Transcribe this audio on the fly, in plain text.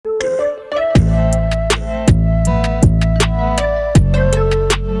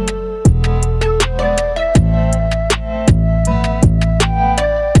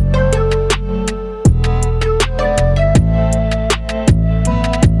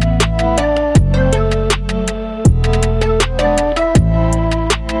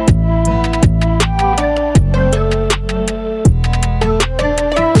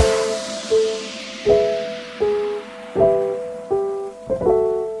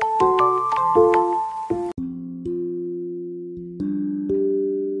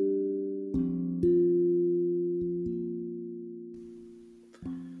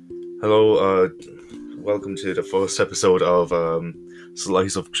welcome to the first episode of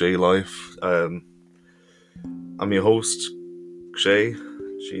Slice of J Life. I'm your host, Jay.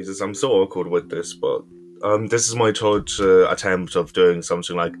 Jesus, I'm so awkward with this, but this is my third attempt of doing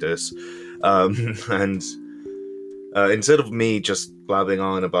something like this. And instead of me just blabbing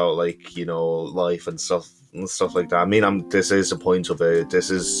on about life and stuff like that. I mean, this is the point of it. This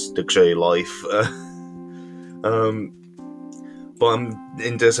is the J Life. But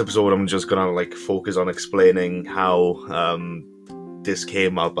in this episode, I'm just gonna focus on explaining how this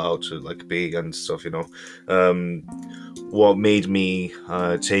came about, being and stuff. What made me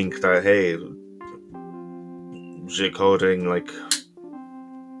think that, hey, recording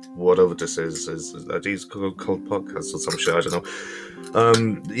whatever this is are these called podcasts or some shit? I don't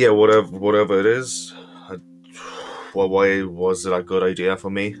know. Whatever it is. Why was it a good idea for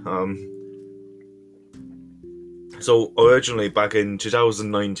me? So originally, back in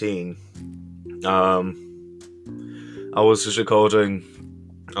 2019, I was just recording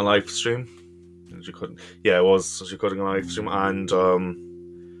a live stream. I was recording a live stream, and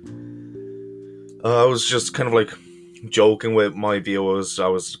I was just kind of joking with my viewers. I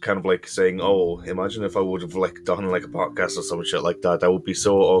was kind of saying, "Oh, imagine if I would have done a podcast or some shit like that. That would be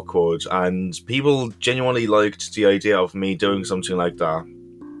so awkward." And people genuinely liked the idea of me doing something like that.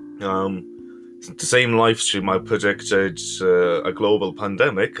 The same live stream, I predicted a global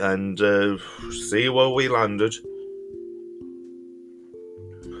pandemic, and see where we landed.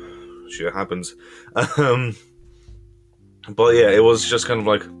 Shit happens. But yeah, it was just kind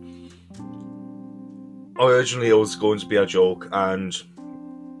of originally it was going to be a joke, and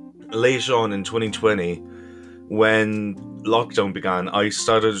later on in 2020, when lockdown began, I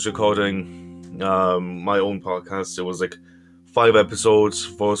started recording my own podcast. It was 5 episodes.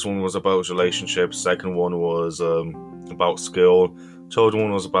 First one was about relationships. Second one was about school. Third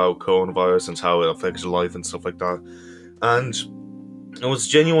one was about coronavirus and how it affected life and stuff like that. And it was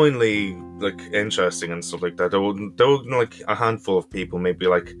genuinely interesting and stuff like that. There were a handful of people, maybe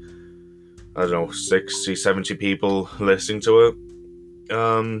I don't know, 60, 70 people listening to it.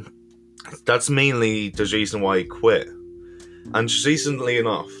 That's mainly the reason why I quit. And recently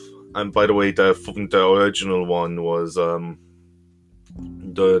enough, and by the way, the original one was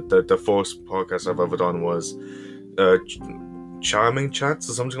the first podcast I've ever done was Charming Chats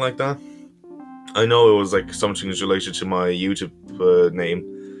or something like that. I know it was something related to my YouTube name,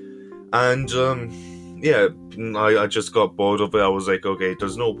 and I just got bored of it. I was okay,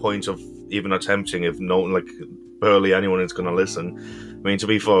 there's no point of even attempting if barely anyone is gonna listen. I mean, to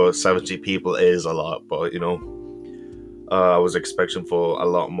be fair, 70 people is a lot, but I was expecting for a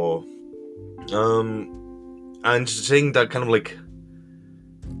lot more. And the thing that kind of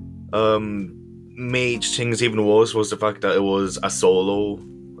made things even worse was the fact that it was a solo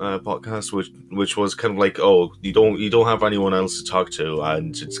podcast, which was kind of oh, you don't have anyone else to talk to,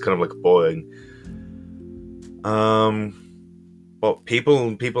 and it's kind of boring. But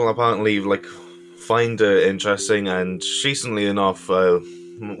people apparently find it interesting, and recently enough,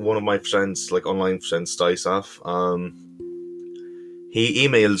 one of my friends, online friends, Dysaf, he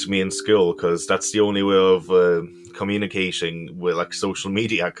emailed me in school because that's the only way of communicating with social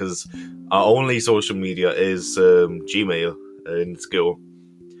media, because our only social media is Gmail in school.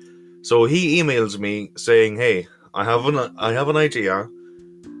 So he emailed me saying, "Hey, I have an idea.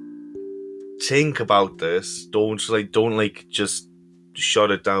 Think about this. Don't just shut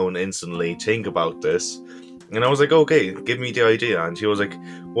it down instantly. Think about this." And I was okay, give me the idea. And he was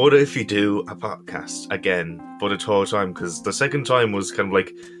 "What if you do a podcast again for the third time?" Because the second time was kind of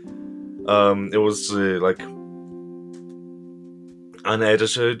it was an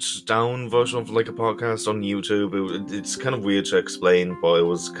edited down version of a podcast on YouTube. It's kind of weird to explain, but it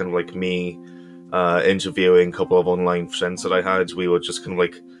was kind of me interviewing a couple of online friends that I had. We were just kind of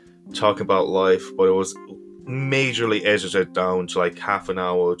talk about life, but it was majorly edited down to half an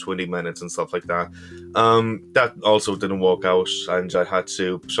hour, 20 minutes and stuff like that. That also didn't work out, and I had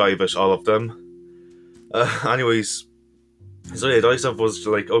to private all of them. Anyways, so yeah, Dysaf was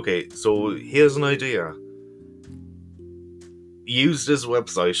okay, so here's an idea. Use this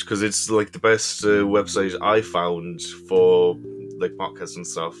website, because it's the best website I found for podcasts and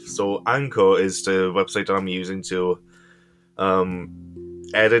stuff. So Anchor is the website that I'm using to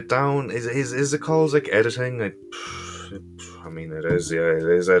edit down. Is it called editing? I mean, it is. Yeah, it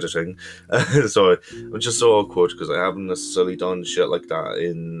is editing. So I'm just so awkward because I haven't necessarily done shit like that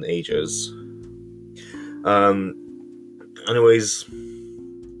in ages. Anyways,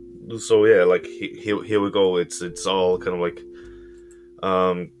 so yeah, here we go. It's all kind of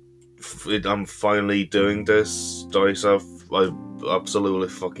I'm finally doing this, Dysaf. I absolutely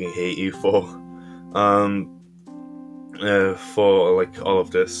fucking hate you for for like all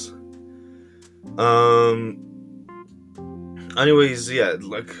of this. Anyways, yeah,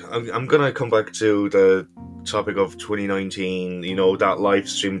 like I'm gonna come back to the topic of 2019. You know, that live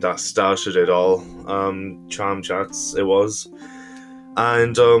stream that started it all. Charm Chats, it was,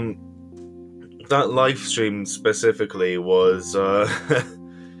 and that live stream specifically was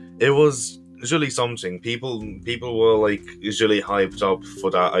it was really something. People were like usually hyped up for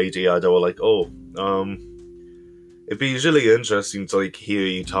that idea. They were like, oh, it'd be really interesting to like hear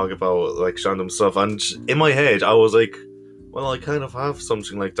you talk about like random stuff. And in my head, I was like, well, I kind of have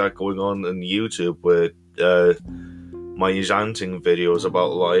something like that going on YouTube with my ranting videos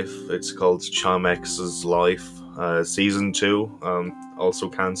about life. It's called CharmX's Life, season 2, also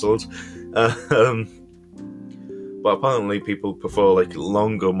cancelled. But apparently people prefer like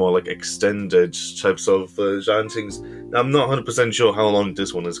longer, more like extended types of rantings. I'm not 100% sure how long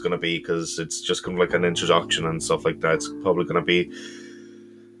this one is going to be, because it's just kind of like an introduction and stuff like that. It's probably going to be,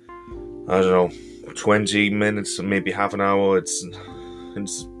 I don't know, 20 minutes, maybe half an hour. It's going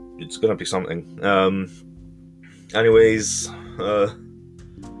to be something. Anyways,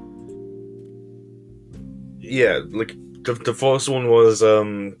 yeah, like the first one was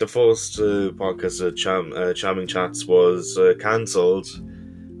the first podcast, Charming Chats, was cancelled.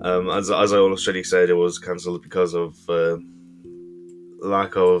 As I already said, it was cancelled because of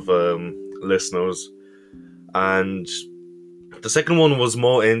lack of listeners. And the second one was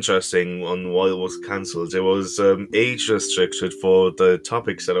more interesting on why it was cancelled. It was age restricted for the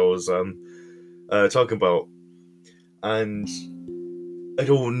topics that I was talking about, and I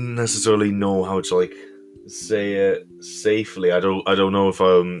don't necessarily know how to like say it safely. I don't know if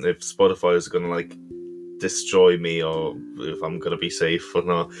Spotify is gonna like destroy me or if I'm gonna be safe or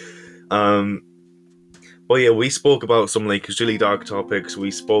not. But yeah, we spoke about some like really dark topics.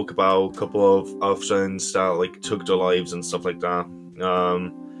 We spoke about a couple of our friends that like took their lives and stuff like that.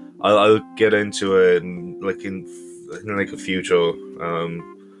 I'll get into it in like a future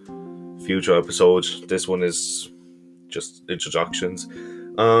episode. This one is just introductions.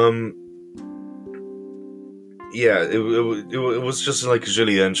 Yeah, it was just like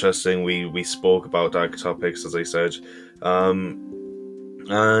really interesting. We spoke about dark topics, as I said,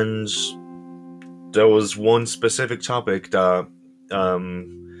 and there was one specific topic that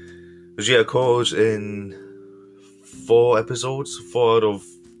was occurred in 4 episodes, 4 out of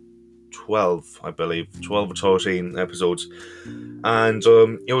 12, I believe, 12 or 13 episodes, and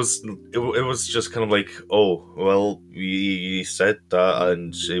it was just kind of like, oh well, you said that,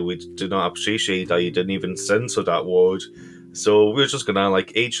 and we do not appreciate that you didn't even censor that word, so we're just gonna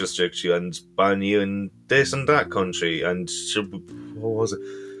like age restrict you and ban you in this and that country. And what was it?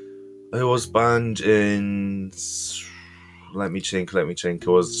 It was banned in, let me think, it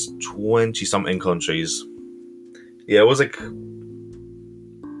was 20 something countries. Yeah, it was like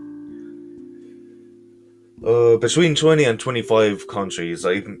between 20 and 25 countries.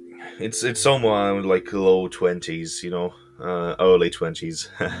 Like it's somewhere around like low 20s, early 20s.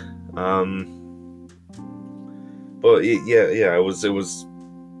 But yeah, it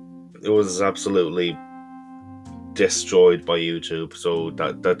was absolutely destroyed by YouTube, so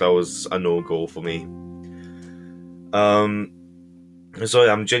that was a no-go for me. So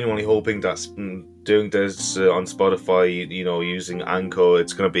yeah, I'm genuinely hoping that doing this on Spotify, using Anchor,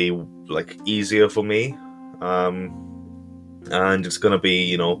 it's gonna be like easier for me, and it's gonna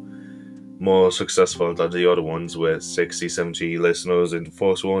be more successful than the other ones with 60-70 listeners in the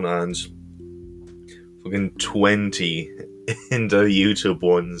first one and fucking 20 in the YouTube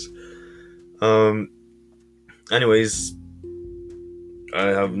ones. Anyways, I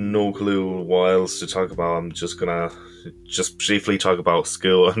have no clue what else to talk about. I'm just gonna briefly talk about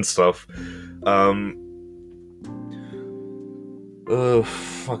school and stuff.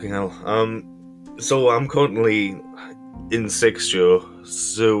 Fucking hell. So I'm currently in 6th year,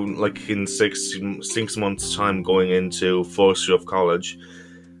 so like in 6 months' time going into 1st year of college,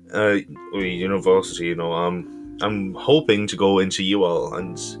 or university. I'm hoping to go into UL,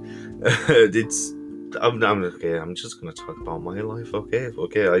 and I'm okay. I'm just gonna talk about my life. Okay.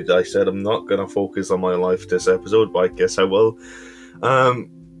 I said I'm not gonna focus on my life this episode, but I guess I will.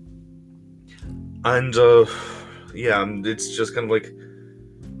 Yeah, it's just kind of like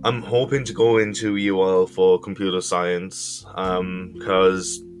I'm hoping to go into UL for computer science,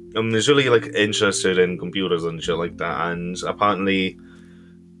 because I'm really like interested in computers and shit like that. And apparently,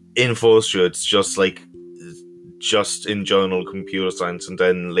 in 1st year, it's just in general computer science, and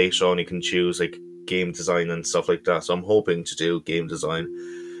then later on you can choose like game design and stuff like that. So I'm hoping to do game design.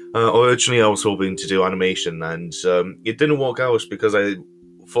 Originally I was hoping to do animation, and it didn't work out because I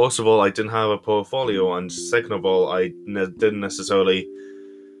first of all, I didn't have a portfolio, and second of all, I didn't necessarily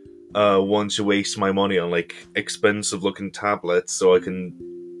want to waste my money on like expensive looking tablets so I can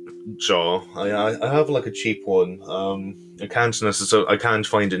draw. I have like a cheap one. I can't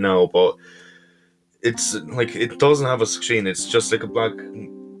find it now, but it's like it doesn't have a screen. It's just like a black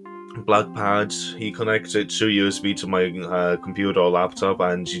pad. You connect it through USB to my computer or laptop,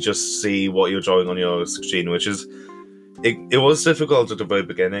 and you just see what you're drawing on your screen, which is it was difficult at the very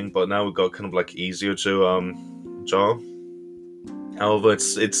beginning, but now it got kind of like easier to draw. However,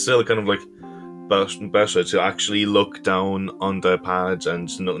 it's still kind of like better to actually look down on the pad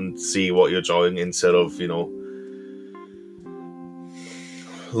and see what you're drawing instead of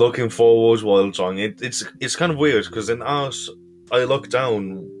looking forward while drawing. It's kind of weird because in art I look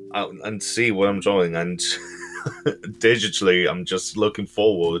down and see what I'm drawing, and digitally I'm just looking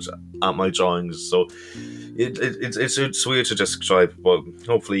forward at my drawings. So it's weird to describe, but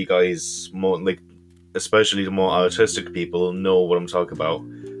hopefully you guys, more like especially the more artistic people, know what I'm talking about.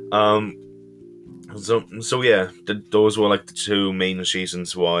 So yeah, those were like the two main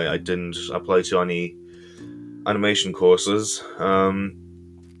reasons why I didn't apply to any animation courses.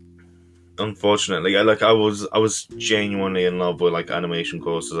 Unfortunately, I was genuinely in love with like animation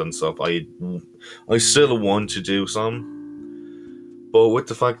courses and stuff. I still want to do some, but with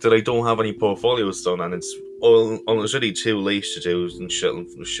the fact that I don't have any portfolios done, and it's already too late to do and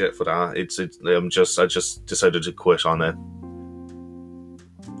shit for that. I just decided to quit on it.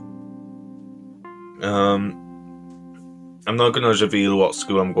 I'm not gonna reveal what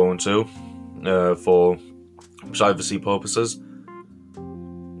school I'm going to, for privacy purposes.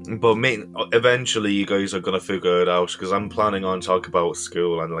 But eventually you guys are going to figure it out, because I'm planning on talking about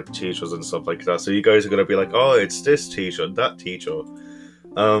school and like teachers and stuff like that. So you guys are going to be like, oh, it's this teacher, that teacher.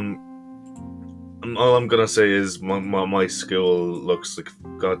 All I'm going to say is my school looks like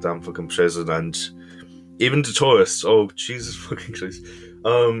goddamn fucking prison, and even the tourists, oh, Jesus fucking Christ.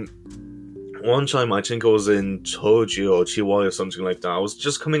 One time, I think I was in Toji or Chihuahua or something like that. I was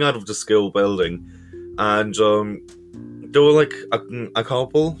just coming out of the school building, and there were like a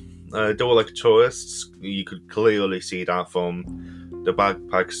couple. They were like tourists. You could clearly see that from the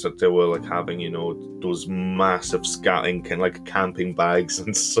backpacks that they were like having. Those massive scouting like camping bags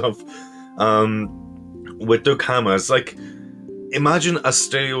and stuff. With their cameras. Like, imagine a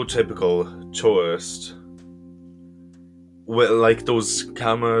stereotypical tourist with like those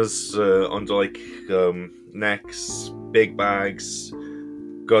cameras under like necks, big bags,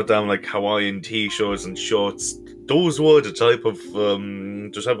 goddamn like Hawaiian t-shirts and shorts. Those were the type of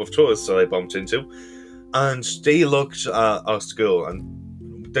tourists that I bumped into, and they looked at our school, and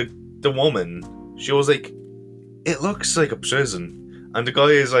the woman, she was like, "It looks like a prison," and the guy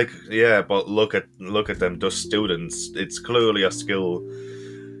is like, "Yeah, but look at them, they're students. It's clearly a school,"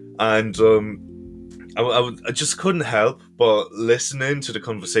 and I just couldn't help but listening to the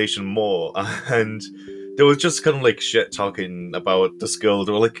conversation more, and they were just kind of like shit talking about the school.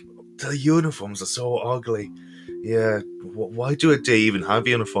 They were like, "The uniforms are so ugly. Yeah, why do they even have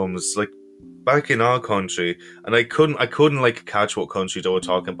uniforms? Like back in our country," and I couldn't like catch what country they were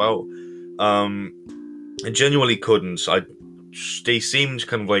talking about. I genuinely couldn't. They seemed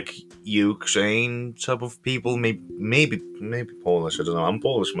kind of like Ukraine type of people, maybe Polish. I don't know. I'm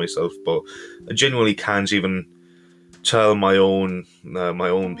Polish myself, but I genuinely can't even tell my own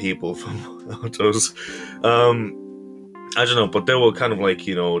people from others. I don't know, but they were kind of like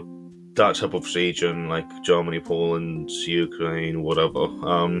that type of region, like Germany, Poland, Ukraine, whatever.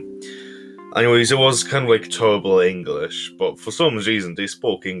 Anyways, it was kind of like terrible English, but for some reason they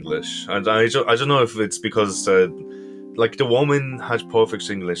spoke English, and I don't know if it's because like the woman had perfect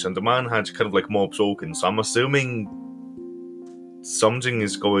English and the man had kind of like more broken. So I'm assuming something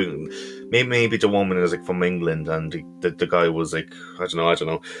is going. Maybe the woman is like from England and the guy was like I don't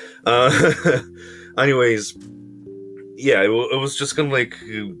know. Anyways, yeah, it was just kind of like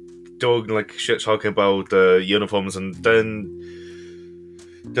doing like shit talking about the uniforms, and then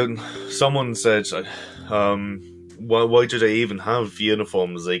someone said, why do they even have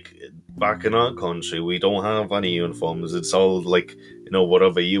uniforms? Like, back in our country, we don't have any uniforms. It's all like,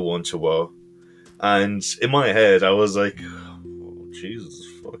 whatever you want to wear. And in my head, I was like, oh, Jesus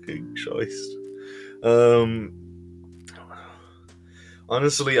fucking Christ.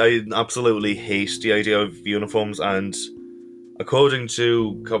 Honestly, I absolutely hate the idea of uniforms, and according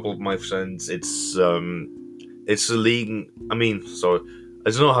to a couple of my friends, it's illegal. I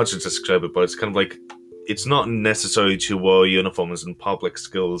don't know how to describe it, but it's kind of like, it's not necessary to wear uniforms in public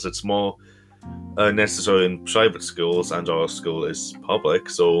schools. It's more necessary in private schools, and our school is public,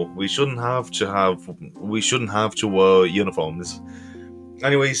 so we shouldn't have to wear uniforms.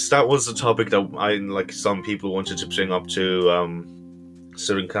 anyways, that was the topic that some people wanted to bring up to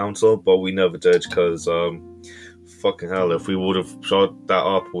student council, but we never did because fucking hell, if we would have brought that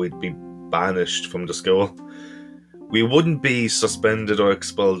up, we'd be banished from the school. We wouldn't be suspended or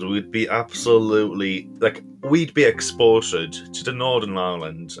expelled. We'd be absolutely we'd be exported to the Northern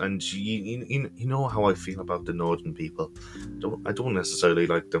Ireland, and you know how I feel about the Northern people. I don't necessarily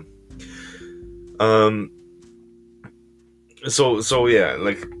like them. So yeah,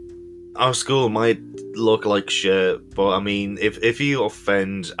 our school might look like shit, but I mean, if you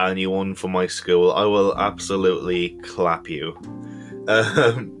offend anyone from my school, I will absolutely clap you.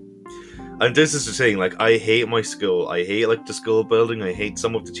 And this is the thing, I hate my school. I hate, the school building. I hate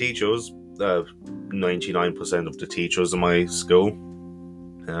some of the teachers. 99% of the teachers in my school.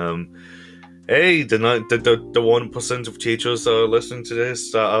 Hey, the 1% of teachers that are listening to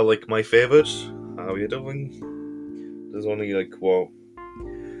this that are, my favourite. How are you doing? There's only,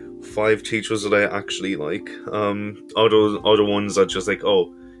 5 teachers that I actually like. Other ones are just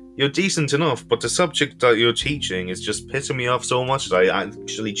oh, you're decent enough, but the subject that you're teaching is just pissing me off so much that I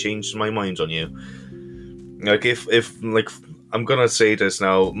actually changed my mind on you. If I'm gonna say this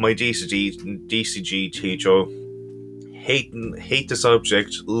now, my DCG teacher, hate the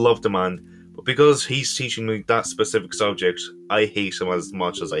subject, love the man, but because he's teaching me that specific subject, I hate him as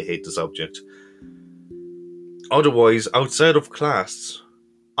much as I hate the subject. Otherwise, outside of class,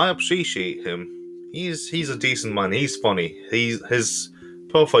 I appreciate him. He's a decent man. He's funny. His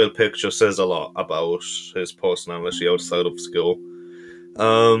profile picture says a lot about his personality outside of school.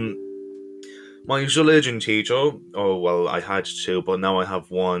 My religion teacher, I had 2, but now I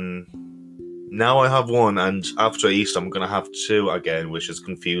have 1. And after Easter I'm gonna have 2 again, which is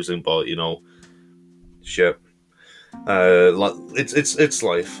confusing, but shit. It's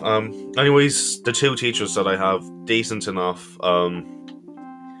life. Anyways, the 2 teachers that I have, decent enough.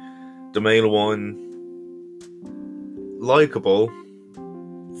 The male one, likable,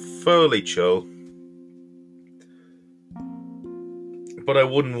 fairly chill, but I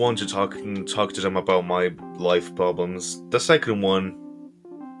wouldn't want to talk to them about my life problems. The second one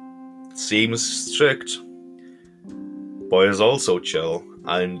seems strict, but is also chill,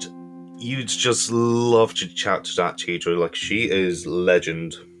 and you'd just love to chat to that teacher. She is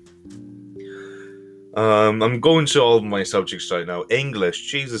legend. I'm going to all of my subjects right now. English,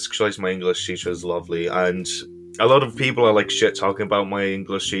 Jesus Christ, my English teacher is lovely, and a lot of people are shit talking about my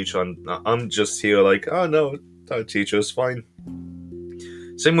English teacher, and I'm just here oh no, that teacher is fine.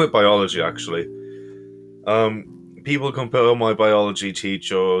 Same with biology, actually. People compare my biology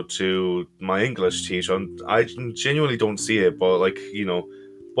teacher to my English teacher, and I genuinely don't see it, but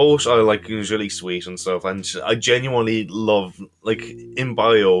both are really sweet and stuff, and I genuinely love in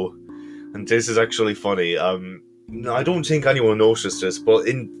bio. And this is actually funny. I don't think anyone noticed this, but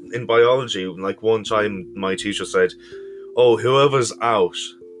in biology, one time my teacher said, "Oh, whoever's out,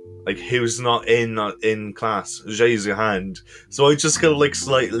 who's not in class, raise your hand." So I just kind of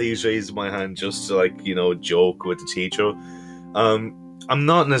slightly raised my hand just to joke with the teacher. I'm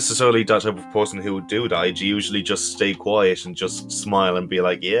not necessarily that type of person who would do that. I usually just stay quiet and just smile and be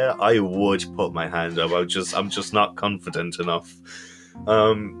yeah, I would put my hand up. I'm just not confident enough.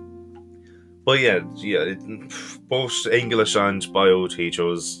 But yeah, both English and bio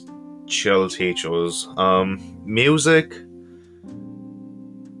teachers, chill teachers. Music,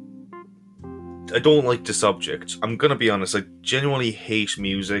 I don't like the subject. I'm gonna be honest, I genuinely hate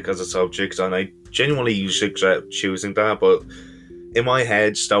music as a subject, and I genuinely regret choosing that, but in my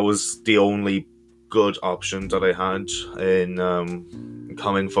head, that was the only good option that I had in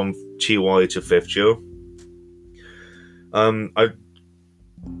coming from TY to 5th year. I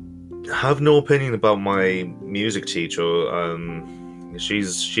have no opinion about my music teacher.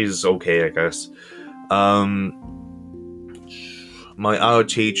 She's okay, I guess. My art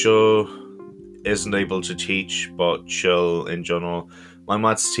teacher isn't able to teach, but chill in general. My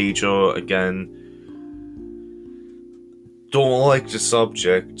maths teacher, again, don't like the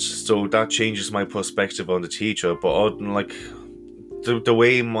subject, so that changes my perspective on the teacher. But the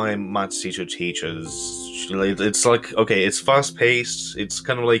way my maths teacher teaches, it's okay, it's fast paced. It's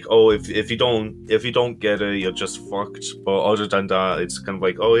kind of if you don't get it, you're just fucked. But other than that, it's kind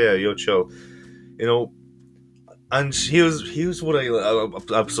of oh yeah, you're chill, And here's what I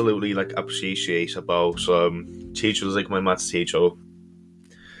absolutely appreciate about teachers like my maths teacher,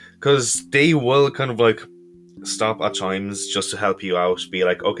 because they will kind of stop at times just to help you out. Be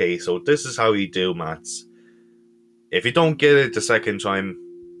okay, so this is how you do maths. If you don't get it the second time,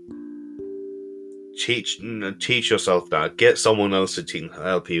 teach yourself that. Get someone else to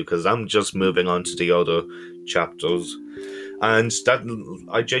help you, because I'm just moving on to the other chapters. and that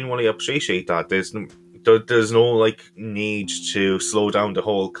I genuinely appreciate that. There's no like need to slow down the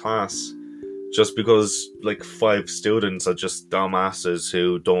whole class just because like 5 students are just dumbasses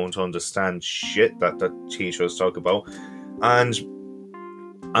who don't understand shit that the teachers talk about. And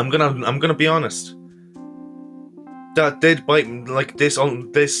I'm gonna be honest. That did bite me, like this on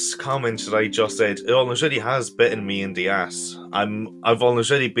this comment that I just said. It already has bitten me in the ass. I've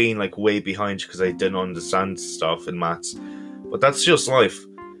already been like way behind because I didn't understand stuff in maths, but that's just life,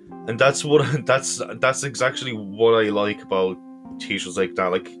 and that's what that's exactly what I like about teachers like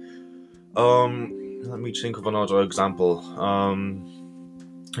that. Like, let me think of another example.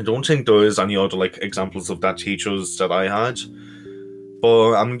 I don't think there is any other like examples of that teachers that I had.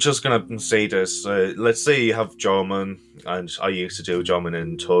 But I'm just gonna say this. Let's say you have German, and I used to do German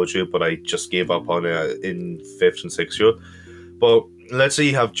in third year, but I just gave up on it in fifth and sixth year. But let's say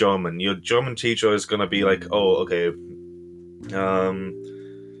you have German. Your German teacher is gonna be like, "Oh, okay.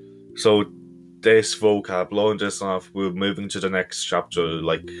 So this vocab, learn this off. We're moving to the next chapter,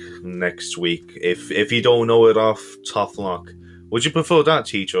 like next week. If you don't know it off, tough luck." Would you prefer that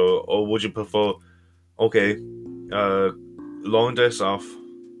teacher, or would you prefer, okay, learn this off.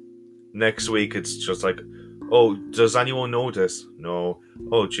 Next week it's just like, oh, does anyone know this? No.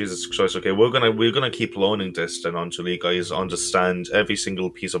 Oh, Jesus Christ. Okay, we're gonna keep learning this then until you guys understand every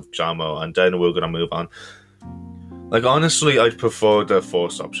single piece of grammar, and then we're gonna move on. Like, honestly, I'd prefer the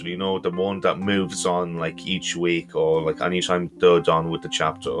first option. You know, the one that moves on like each week or like anytime they're done with the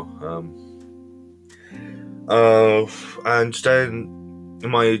chapter. And then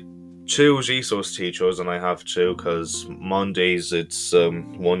my 2 resource teachers, and I have 2 because Mondays it's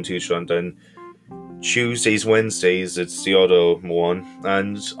one teacher, and then Tuesdays, Wednesdays it's the other one.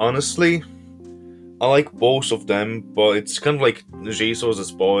 And honestly, I like both of them, but it's kind of like resource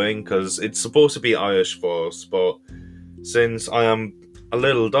is boring because it's supposed to be Irish first, but since I am a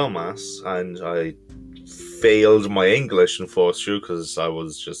little dumbass and I failed my English in first year because I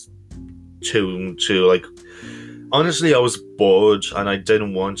was just too like. Honestly, I was bored and I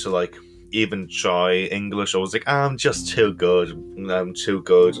didn't want to like even try English. I was like, I'm just too good. I'm too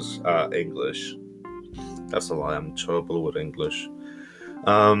good at English. That's a lie. I'm terrible with English.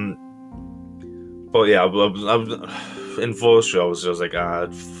 But yeah, in first year I was just like,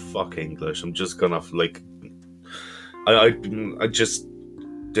 fuck English. I'm just gonna like, I just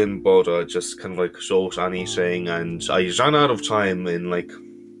didn't bother. I just kind of like wrote anything, and I ran out of time in like.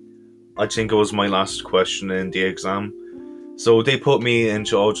 I think it was my last question in the exam. So they put me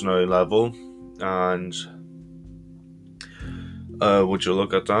into ordinary level, and would you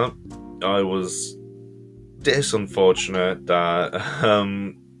look at that? I was this unfortunate that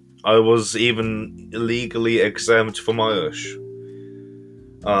I was even legally exempt from Irish.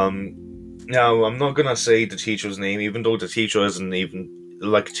 Now, I'm not gonna say the teacher's name, even though the teacher isn't even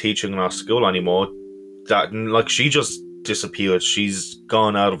like teaching in our school anymore. That like she just disappeared. She's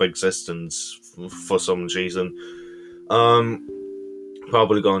gone out of existence for some reason.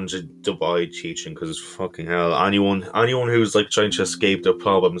 Probably gone to Dubai teaching because fucking hell. Anyone who's like trying to escape their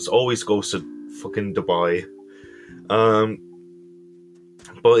problems always goes to fucking Dubai.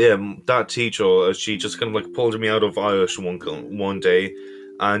 But yeah, that teacher, she just kind of like pulled me out of Irish one day,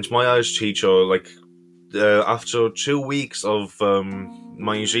 and my Irish teacher like after 2 weeks of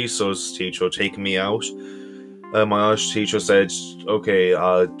my resource teacher taking me out. My Irish teacher said, okay,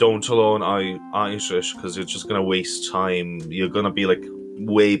 don't learn Irish because you're just going to waste time. You're going to be, like,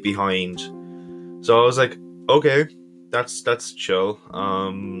 way behind. So I was like, okay, that's chill.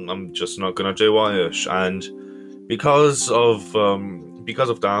 I'm just not going to do Irish. And because of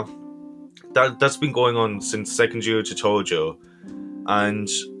that's been going on since second year to third year. And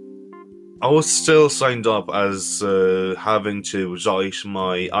I was still signed up as having to write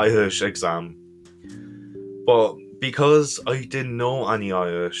my Irish exam. But because I didn't know any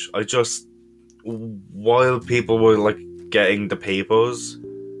Irish, I just, while people were like getting the papers,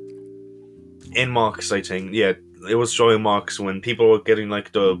 in marks I think, yeah, it was showing marks when people were getting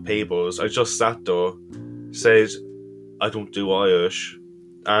like the papers, I just sat there, said, I don't do Irish,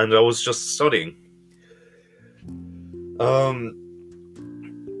 and I was just studying.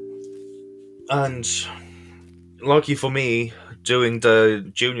 And lucky for me, doing the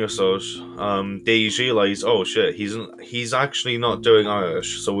junior cert, they realised, oh shit, he's actually not doing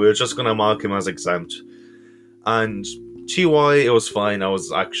Irish, so we're just gonna mark him as exempt. And TY, it was fine, I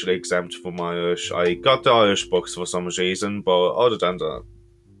was actually exempt from Irish. I got the Irish books for some reason, but other than that,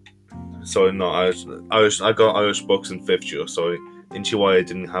 sorry, not Irish, I got Irish books in 5th year, sorry. In TY I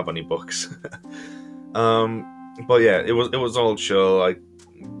didn't have any books. But yeah, it was all chill, I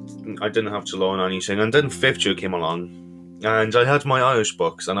didn't have to learn anything, and then 5th year came along, and I had my Irish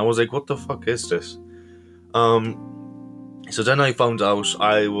books, and I was like, what the fuck is this? So then I found out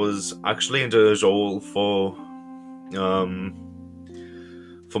I was actually in the role for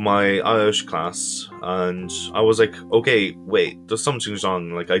my Irish class, and I was like, okay, wait, there's something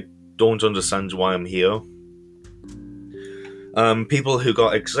wrong. Like, I don't understand why I'm here. People who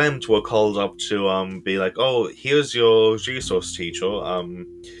got exempt were called up to be like, oh, here's your resource teacher.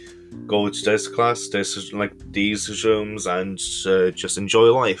 Go to this class, these rooms, and just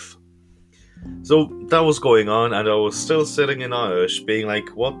enjoy life. So that was going on, and I was still sitting in Irish, being like,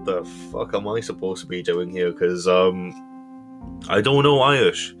 what the fuck am I supposed to be doing here? Because I don't know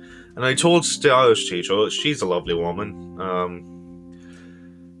Irish. And I told the Irish teacher, she's a lovely woman.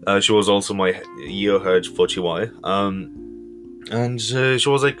 She was also my year head for TY. And she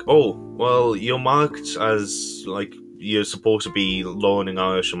was like, oh, well, you're marked as, like, you're supposed to be learning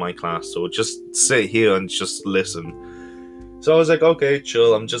Irish in my class, so just sit here and just listen. So I was like, okay,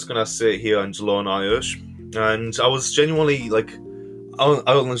 chill, I'm just gonna sit here and learn Irish. And I was genuinely, like, I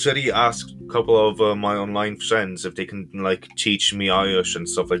already asked a couple of my online friends if they can, like, teach me Irish and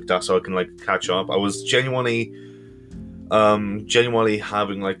stuff like that so I can, like, catch up. I was genuinely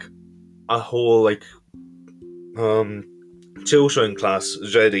having, like, a whole, like, tutoring class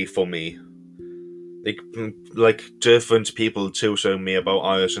ready for me. Like different people tutoring me about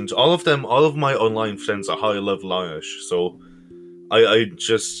Irish, and all of my online friends are high level Irish, so I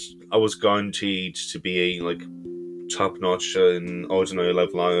was guaranteed to be like top notch in ordinary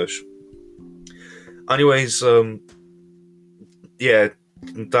level Irish. Anyways, yeah,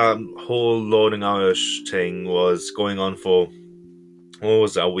 that whole learning Irish thing was going on for, what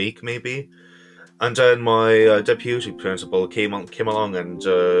was it, a week maybe? And then my deputy principal came along, and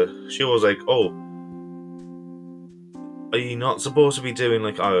she was like, oh, are you not supposed to be doing,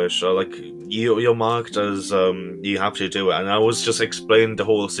 like, Irish? Or, like, you're marked as, you have to do it. And I was just explaining the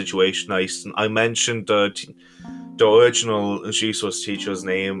whole situation. I mentioned the original resource teacher's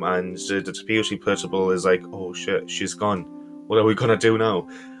name, and the deputy principal is like, oh shit, she's gone. What are we gonna do now?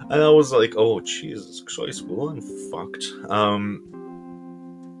 And I was like, oh, Jesus Christ, well, I'm fucked.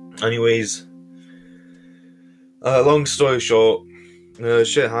 Anyways, long story short,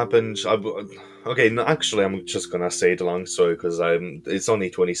 shit happened. Actually, I'm just gonna say the long story because it's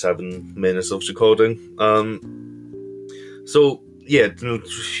only 27 minutes of recording. So yeah,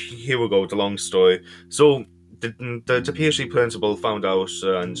 here we go. The long story. So the PhD principal found out,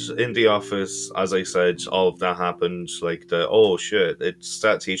 and in the office, as I said, all of that happened. Like oh shit, it's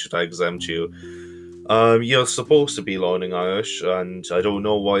that teacher that exempt you. You're supposed to be learning Irish, and I don't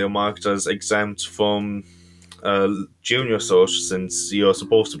know why you're marked as exempt from junior search since you're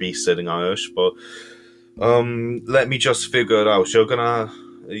supposed to be studying Irish, but let me just figure it out.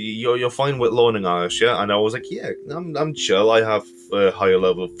 You're fine with learning Irish, yeah? And I was like, yeah, I'm chill. I have higher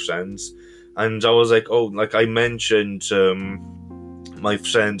level friends, and I was like, oh, like I mentioned my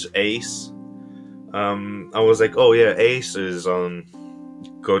friend Ace. I was like, oh yeah, Ace is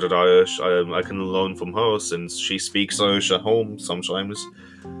good at Irish. I can learn from her since she speaks Irish at home sometimes.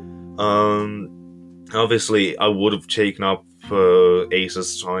 Obviously, I would have taken up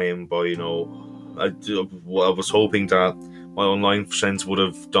Ace's time, but I was hoping that my online friends would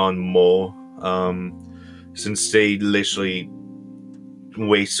have done more, since they literally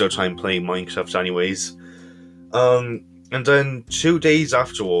waste their time playing Minecraft anyways. And then 2 days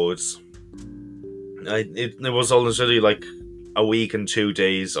afterwards, it was already like a week and 2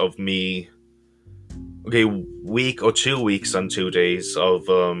 days of me. Okay, week or 2 weeks and 2 days of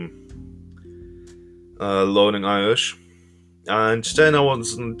learning Irish, and then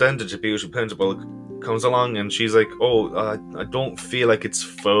the deputy principal comes along, and she's like, "Oh, I don't feel like it's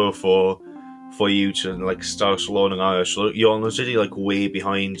fair for you to like start learning Irish. You're already like way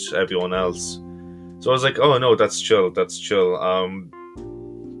behind everyone else." So I was like, "Oh no, that's chill. So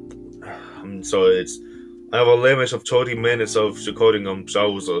I have a limit of 30 minutes of recording on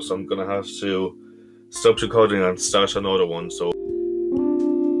browser, so I'm gonna have to stop recording and start another one." So.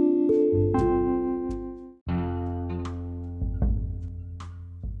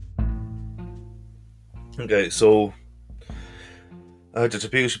 Okay, so the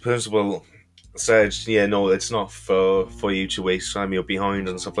deputy principal said, yeah, no, it's not for you to waste time, you're behind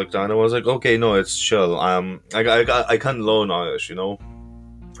and stuff like that. And I was like, okay, no, it's chill. I can learn Irish, you know?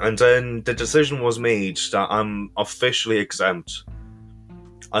 And then the decision was made that I'm officially exempt.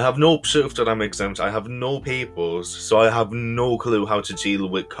 I have no proof that I'm exempt, I have no papers, so I have no clue how to deal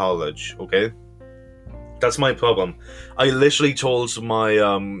with college, okay? That's my problem. I literally told my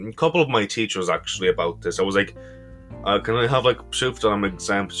couple of my teachers actually about this. I was like, can I have like proof that I'm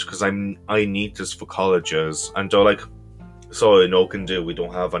exempt because I need this for colleges? And they're like, sorry, no can do. We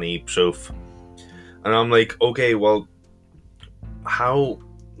don't have any proof. And I'm like, okay, well, how?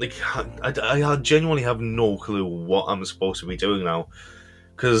 Like, I genuinely have no clue what I'm supposed to be doing now,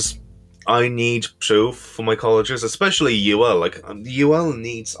 because I need proof for my colleges, especially UL. Like, UL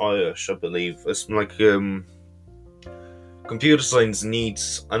needs Irish, I believe. It's like computer science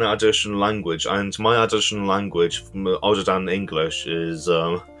needs an additional language, and my additional language, other than English, is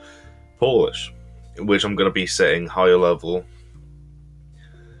Polish, which I'm gonna be setting higher level.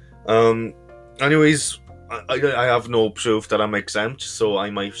 Anyways, I have no proof that I'm exempt, so I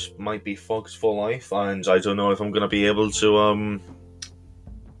might be fucked for life, and I don't know if I'm gonna be able to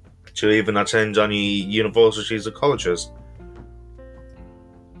even attend any universities or colleges.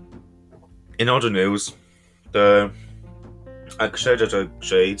 In other news, the accredited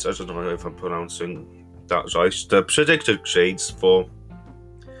grades, I don't know if I'm pronouncing that right, the predicted grades for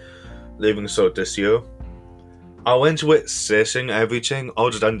Leaving Cert this year, I went with sitting everything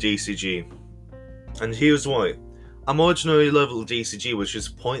other than DCG. And here's why. I'm ordinary level DCG, which is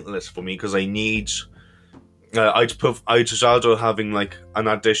pointless for me because I need. I'd rather having like an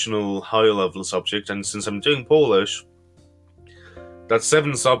additional higher level subject, and since I'm doing Polish, that's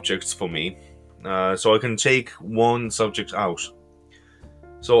 7 subjects for me, so I can take 1 subject out.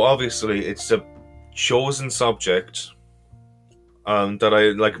 So obviously, it's a chosen subject that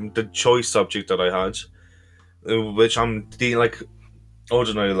I like, the choice subject that I had, which I'm the like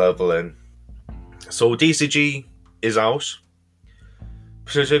ordinary level in. So DCG is out.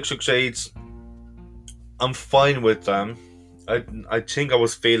 Predicted grades, I'm fine with them. I think I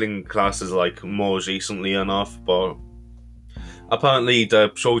was failing classes like more recently enough, but apparently the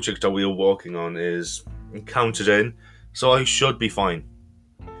project that we are working on is counted in, so I should be fine.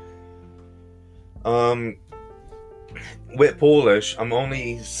 With Polish, I'm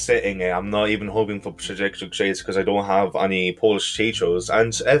only sitting it. I'm not even hoping for predicted grades because I don't have any Polish teachers.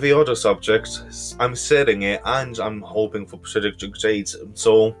 And every other subject, I'm sitting it and I'm hoping for predicted grades.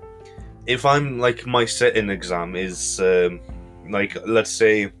 So, if I'm like, my sit-in exam is like, let's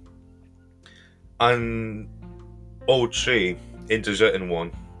say an O3 into written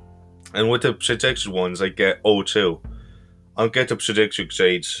one, and with the predicted ones I get O2, I'll get the predicted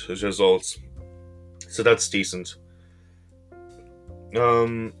grades results. So that's decent.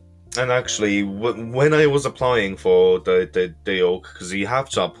 And actually, when I was applying for the DEOC, because you have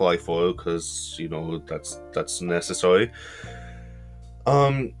to apply for it, because you know that's necessary.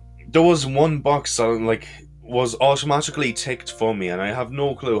 There was one box that like was automatically ticked for me, and I have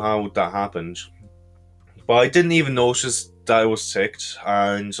no clue how that happened. But I didn't even notice that it was ticked,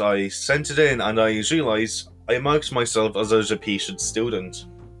 and I sent it in, and I realized I marked myself as a repeated student.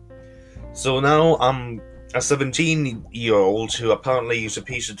 So now I'm a 17-year-old who apparently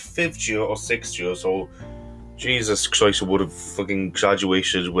repeated 5th year or 6th year, so Jesus Christ, I would have fucking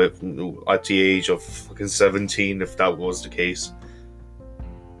graduated with at the age of fucking 17 if that was the case.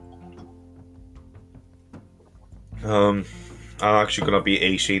 I'm actually gonna be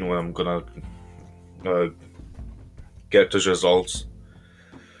 18 when I'm gonna get the results.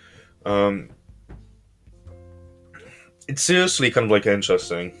 It's seriously kind of like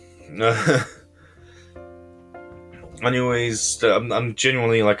interesting. Anyways, I'm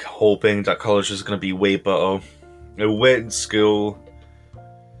genuinely like hoping that college is gonna be way better. I went in school.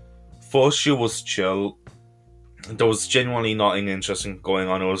 First year was chill. There was genuinely nothing interesting going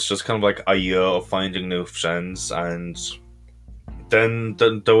on. It was just kind of like a year of finding new friends, and then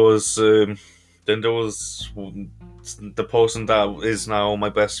there was the person that is now my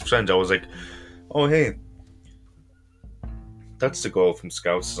best friend. I was like, oh hey, that's the girl from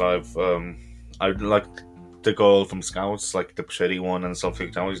Scouts. I like the girl from Scouts, like the pretty one and stuff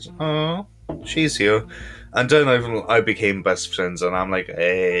like that. I was like, oh, she's here. And then I became best friends, and I'm like,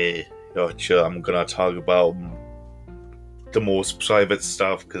 hey, gotcha, I'm gonna talk about the most private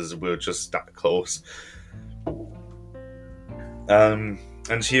stuff because we're just that close. And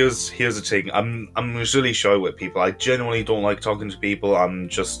here's the thing. I'm really shy with people. I genuinely don't like talking to people. I'm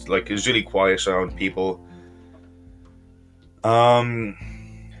just like really quiet around people. And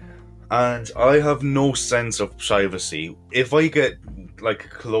I have no sense of privacy. If I get like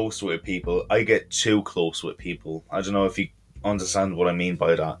close with people, I get too close with people. I don't know if you understand what I mean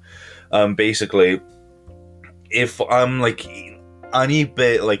by that. Basically, if I'm like any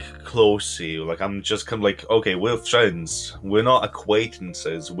bit like close to you, like I'm just kind of like, okay, we're friends. We're not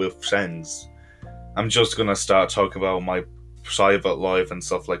acquaintances. We're friends. I'm just gonna start talking about my private life and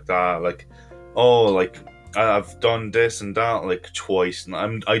stuff like that. Like, oh, like I've done this and that like twice,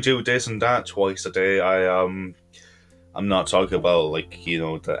 and I do this and that twice a day. I'm not talking about like, you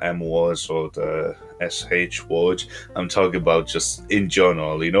know, the M words or the SH word. I'm talking about just in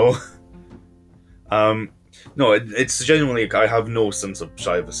general, you know. um, no, it's genuinely like, I have no sense of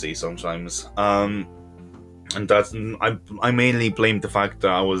privacy sometimes. And that's I mainly blame the fact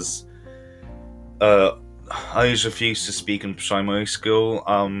that uh I was refused to speak in primary school.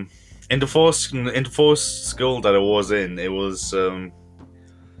 In the first school that I was in, it was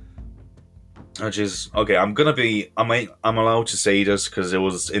which is okay. I'm allowed to say this because it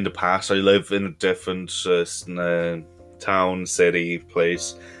was in the past. I live in a different town, city,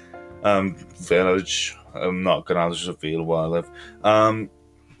 place, village. I'm not gonna just reveal where I live.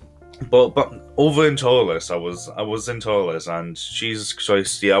 But over in Torres, I was in Torres, and Jesus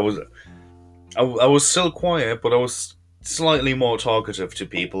Christ, yeah, I was still quiet, but I was slightly more talkative to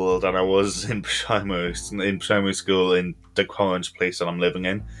people than I was in primary school in the current place that I'm living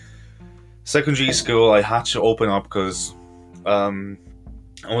in. Secondary school, I had to open up because I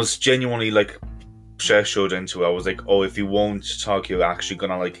was genuinely like pressured into it. I was like, oh, if you won't talk, you're actually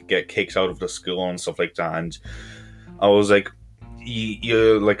gonna like get kicked out of the school and stuff like that. And I was like,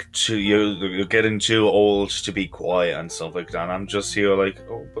 you're getting too old to be quiet and stuff like that. And I'm just here like,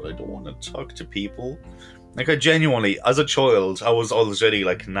 oh, but I don't want to talk to people. Like I genuinely, as a child, I was already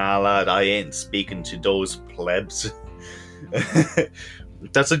like, nah, lad, I ain't speaking to those plebs.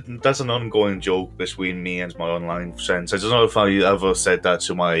 That's an ongoing joke between me and my online friends. I don't know if I ever said that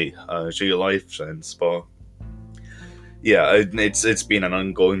to my real life friends, but yeah, it's been an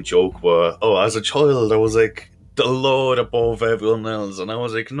ongoing joke where, oh, as a child, I was like the lord above everyone else, and I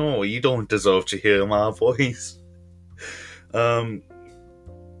was like, no, you don't deserve to hear my voice. Um,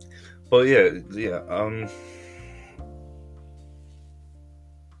 but yeah.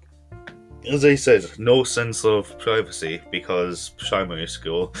 As I said, no sense of privacy because primary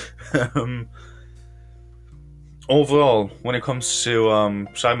school. um, Overall, when it comes to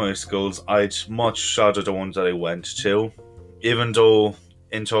primary schools, I'd much rather the one that I went to, even though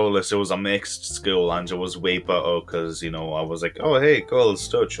in Torres it was a mixed school and it was way better because, you know, I was like, oh hey, girls,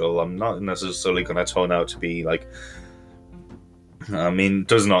 Churchill. I'm not necessarily gonna turn out to be like. I mean,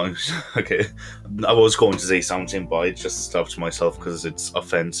 does not. Okay, I was going to say something, but I just stopped myself because it's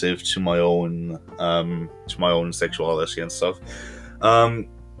offensive to my own sexuality and stuff.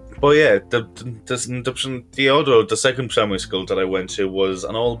 But yeah, the second primary school that I went to was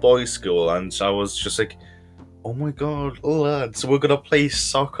an all boys school, and I was just like, oh my god, lads, we're gonna play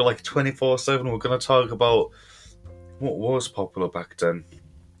soccer like 24/7. We're gonna talk about what was popular back then.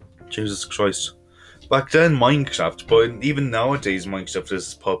 Jesus Christ. Back then, Minecraft, but even nowadays, Minecraft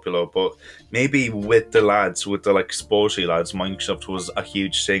is popular. But maybe with the lads, with the like sporty lads, Minecraft was a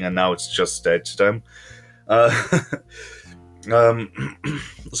huge thing, and now it's just dead to them. Uh,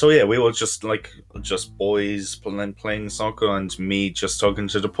 so yeah, we were just boys playing soccer, and me just talking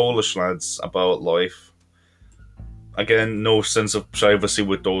to the Polish lads about life. Again, no sense of privacy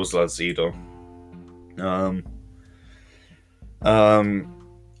with those lads either. Um,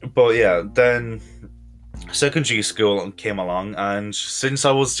 but yeah, then secondary school came along, and since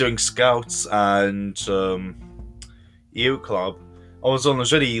I was doing scouts and youth club, I was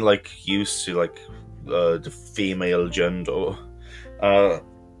already like used to like the female gender. Uh,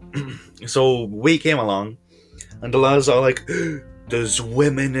 so we came along, and the lads are like, "There's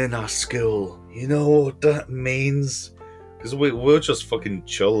women in our school. You know what that means?" Because we're just fucking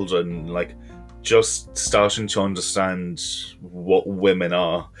children, like just starting to understand what women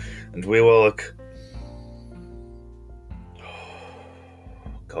are, and we were like,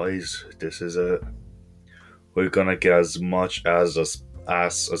 guys, this is it. We're gonna get as much ass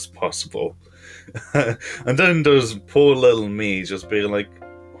as possible. And then there's poor little me just being like,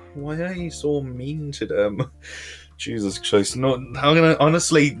 why are you so mean to them? Jesus Christ. No, I'm gonna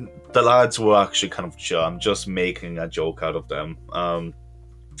honestly, the lads were actually kind of chill. I'm just making a joke out of them.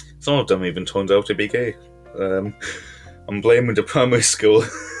 Some of them even turned out to be gay. I'm blaming the primary school.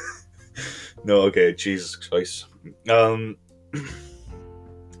 No, okay, Jesus Christ.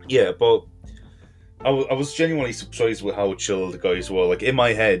 Yeah, but I was genuinely surprised with how chill the guys were. Like in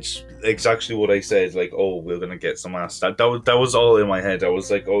my head, exactly what I said. Like, oh, we're gonna get some ass. That was all in my head. I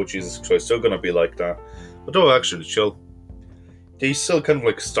was like, oh Jesus Christ, they're gonna be like that. But they were actually chill. They still kind of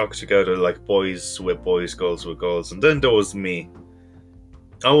like stuck together, like boys with boys, girls with girls. And then there was me.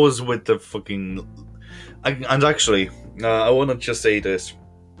 I was with the fucking. And actually, I want to just say this.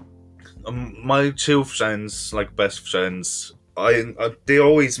 My two friends, like best friends, they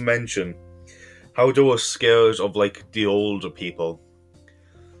always mention how they were scared of like the older people.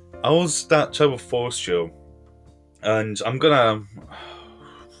 I was that type of first year, and I'm gonna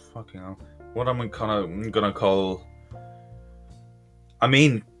fucking hell. What am I gonna call I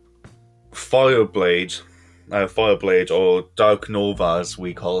mean, Fireblade, Fireblade, or Dark Nova as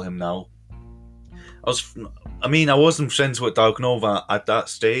we call him now. I was, I wasn't friends with Dark Nova at that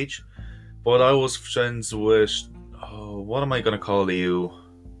stage, but I was friends with. Oh, what am I gonna call you?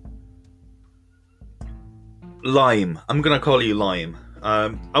 Lime. I'm gonna call you Lime.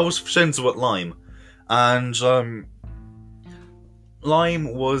 I was friends with Lime, and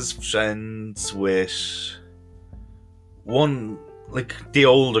Lime was friends with one, like, the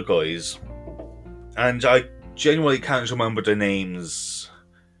older guys, and I genuinely can't remember their names.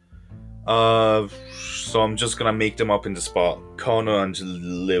 So I'm just gonna make them up in the spot. Connor and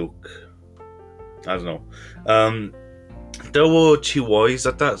Luke. I don't know. There were TYs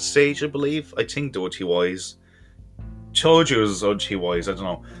at that stage, I believe. I think there were TYs. Chargers or TYs, I don't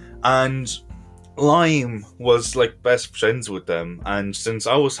know. And Lime was like best friends with them, and since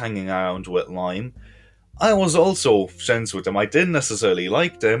I was hanging around with Lime, I was also friends with them. I didn't necessarily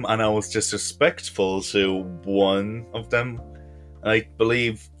like them, and I was disrespectful to one of them. And I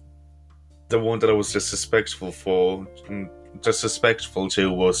believe the one that I was disrespectful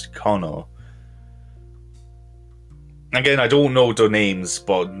to was Connor. Again, I don't know their names,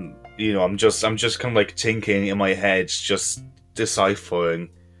 but I'm just kind of like thinking in my head, just deciphering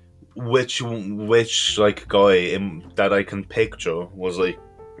which like guy that I can picture was like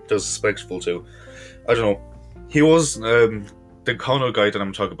disrespectful to. I don't know. He was the Connor guy that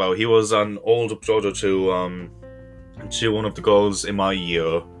I'm talking about. He was an older brother to one of the girls in my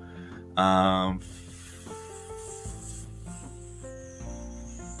year.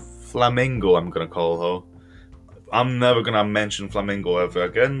 Flamingo, I'm gonna call her. I'm never gonna mention Flamingo ever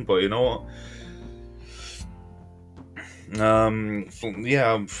again, but you know what?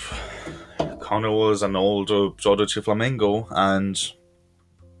 Yeah, Connor was an older brother to Flamingo, and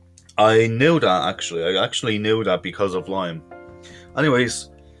I knew that actually. I actually knew that because of Lime. Anyways,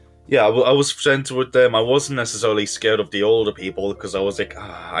 yeah, I was friends with them. I wasn't necessarily scared of the older people because I was like,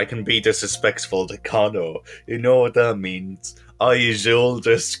 I can be disrespectful to Connor. You know what that means? I is the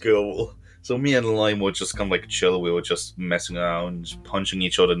oldest school. So me and Lime would just kind of like chill. We were just messing around, punching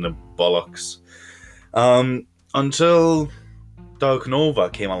each other in the bollocks. Until Dark Nova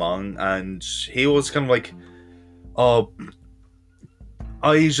came along, and he was kind of like, oh,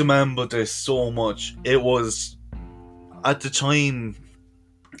 I remember this so much. It was, at the time,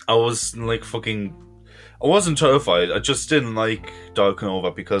 I was like I wasn't terrified. I just didn't like Dark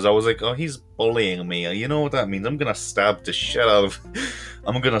Nova because I was like, oh, he's bullying me. You know what that means? I'm gonna stab the shit out of.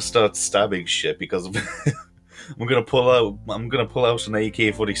 I'm gonna start stabbing shit because of. I'm gonna pull out an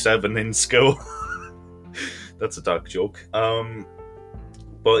AK-47 in school. That's a dark joke.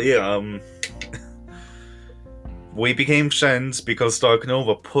 But yeah, we became friends because Dark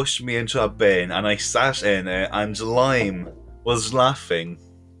Nova pushed me into a bin and I sat in it, and Lime was laughing.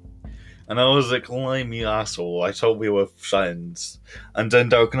 And I was like, Lime, you asshole, I thought we were friends. And then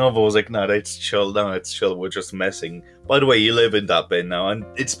Dark Nova was like, nah, it's chill, we're just messing. By the way, you live in that bin now, and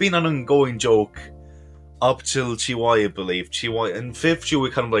it's been an ongoing joke up till TY, I believe. TY, in 5th year,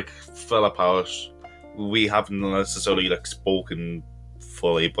 we kind of like fell apart. We haven't necessarily like spoken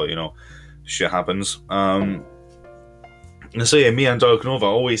fully, but shit happens. So yeah, me and Dark Nova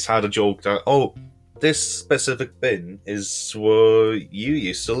always had a joke that, this specific bin is where you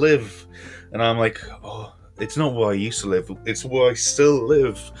used to live. And I'm like, oh, it's not where I used to live, it's where I still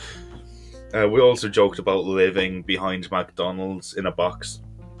live. We also joked about living behind McDonald's in a box.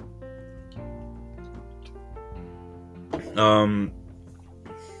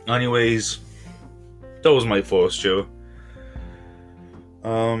 Anyways, that was my first year.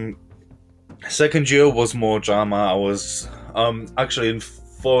 Second year was more drama. I was actually in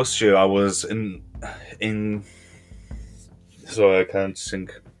first year I was in sorry, I can't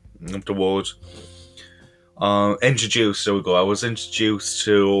think of the word. Introduced, there we go. I was introduced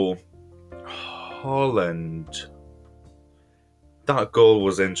to Holland. That girl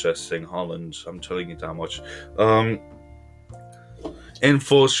was interesting, Holland. I'm telling you that much. In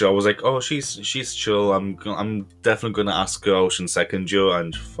first year, I was like, oh, she's chill. I'm definitely gonna ask her out in second year,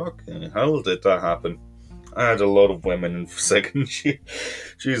 and fucking hell, did that happen? I had a lot of women in second year.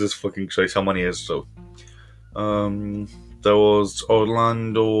 Jesus fucking Christ, how many is though? There was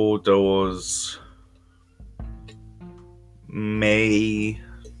Orlando. There was May.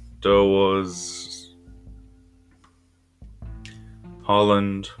 There was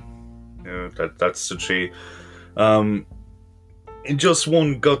Holland. Yeah, that's the three. In just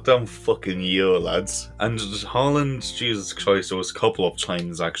one goddamn fucking year, lads. And Holland, Jesus Christ, there was a couple of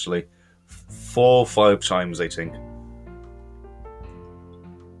times actually. 4 or 5 times, I think.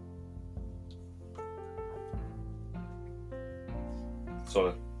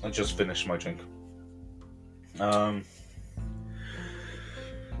 So I just finished my drink.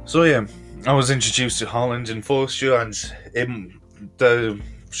 So yeah, I was introduced to Holland in first year, and the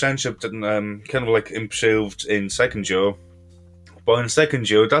friendship didn't kind of like improved in second year. But in second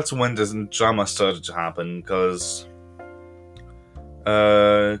year, that's when the drama started to happen, because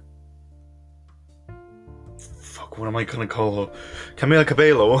fuck, what am I gonna call her? Camila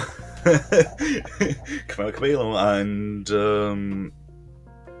Cabello. Camila Cabello and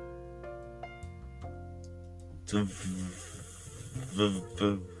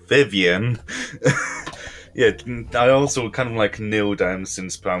Vivian. Yeah, I also kind of like knew them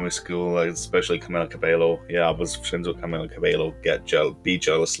since primary school, like, especially Camila Cabello. Yeah, I was friends with Camila Cabello. Be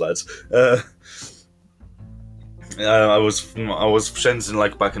jealous, lads. I was friends in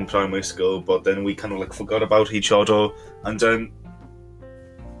like back in primary school, but then we kind of like forgot about each other, and then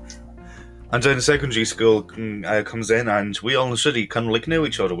secondary school comes in, and we all already kind of like knew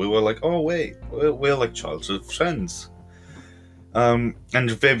each other. We were like, oh wait, we're like childhood friends. And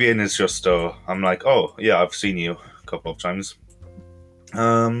Vivian is just I'm like, oh yeah, I've seen you a couple of times.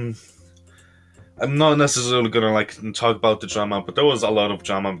 I'm not necessarily gonna like talk about the drama, but there was a lot of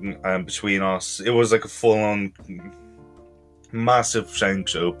drama between us. It was like a full-on massive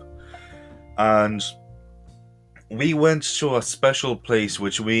friendship, and we went to a special place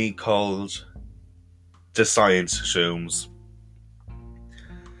which we called the Science Rooms.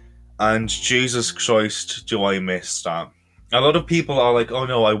 And Jesus Christ, do I miss that. A lot of people are like, oh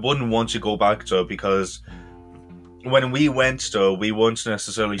no, I wouldn't want to go back there, because when we went there, we weren't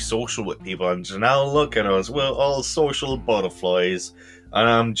necessarily social with people, and now look at us, we're all social butterflies, and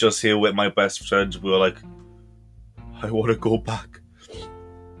I'm just here with my best friend. We're like, I want to go back.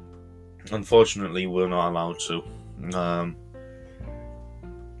 Unfortunately, we're not allowed to.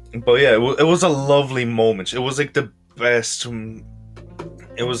 But yeah, it was a lovely moment. It was like the best.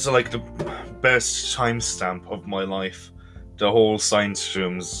 It was like the best timestamp of my life. The whole Science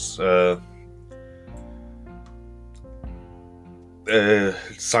Rooms,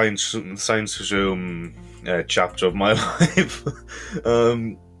 Science Room chapter of my life.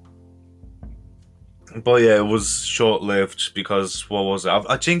 But yeah, it was short-lived, because what was it?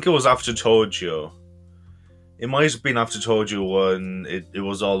 I think it was after Tojo. It might have been after Tojo when it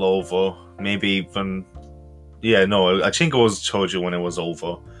was all over. Maybe even... Yeah, no, I think it was Tojo when it was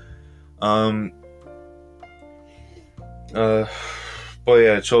over. But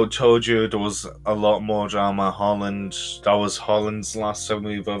yeah, Tojo, there was a lot more drama. Holland, that was Holland's last time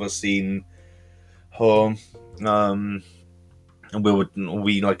we've ever seen her. And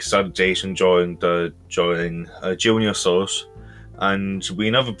we like started dating during junior cert, and we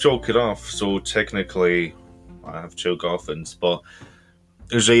never broke it off. So technically, I have 2 girlfriends, but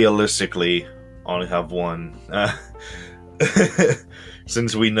realistically, I only have 1.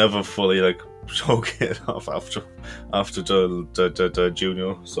 Since we never fully like broke it off after the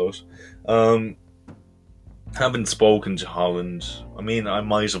junior cert. Haven't spoken to Holland. I mean, I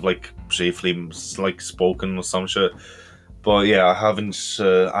might have like briefly like spoken or some shit. But yeah, I haven't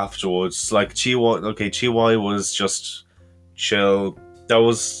afterwards. Like TY was just chill. That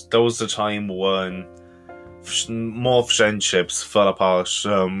was the time when more friendships fell apart.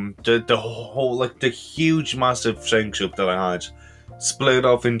 The whole like the huge massive friendship that I had split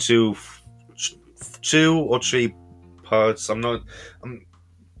off into 2 or 3 parts.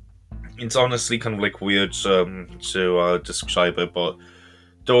 It's honestly kind of like weird to describe it, but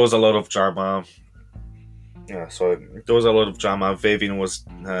there was a lot of drama. Yeah, so there was a lot of drama. Vivian was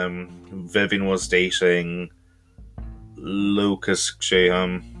dating Lucas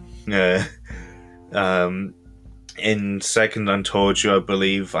Graham. In second and third year, I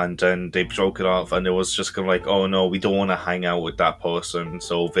believe, and then they broke it off, and it was just kind of like, oh no, we don't want to hang out with that person,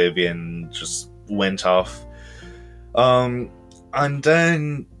 so Vivian just went off. And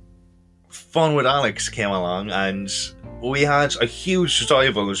then Fun with Alex came along, and we had a huge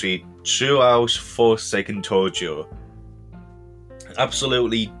rivalry throughout first, second, third year.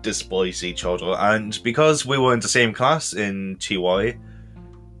 Absolutely despise each other, and because we were in the same class in TY,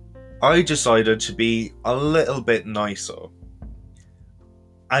 I decided to be a little bit nicer.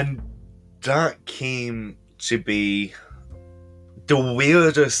 And that came to be the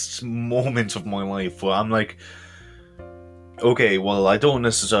weirdest moment of my life, where I'm like, okay, well, I don't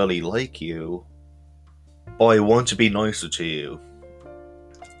necessarily like you, but I want to be nicer to you.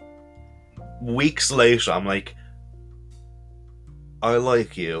 Weeks later, I'm like, I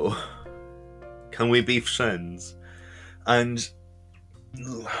like you. Can we be friends? And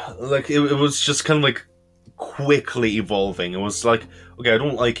like it was just kind of like quickly evolving. It was like, okay, I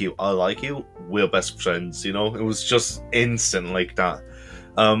don't like you, I like you, we're best friends, you know? It was just instant like that.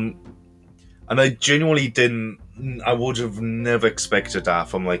 And I genuinely didn't. I would have never expected that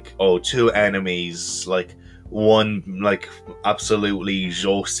from like, oh, two enemies, like one like absolutely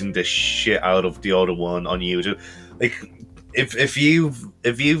roasting the shit out of the other one on YouTube. Like, if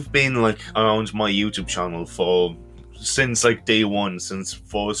you've been like around my YouTube channel for since like day one, since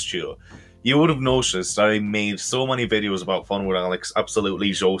first year, you would have noticed I made so many videos about Fun with Alex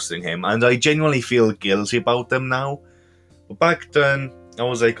absolutely roasting him, and I genuinely feel guilty about them now. But back then, I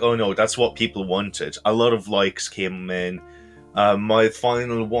was like, oh no, that's what people wanted. A lot of likes came in. My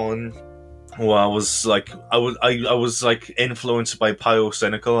final one, well, I was like influenced by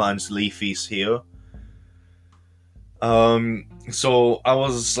Pyrocynical and Leafy's here. So I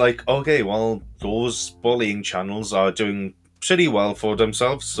was like, okay, well, those bullying channels are doing pretty well for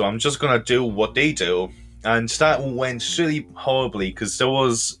themselves, so I'm just gonna do what they do. And that went really horribly because there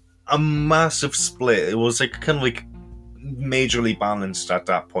was a massive split. It was like kind of like majorly balanced at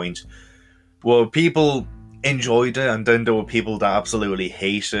that point, where people enjoyed it, and then there were people that absolutely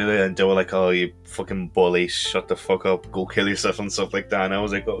hated it, and they were like, "Oh, you fucking bully! Shut the fuck up! Go kill yourself!" and stuff like that. And I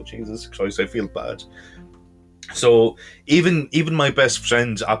was like, "Oh, Jesus Christ, I feel bad." So even my best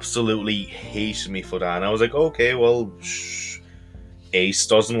friend absolutely hated me for that, and I was like, "Okay, well, Ace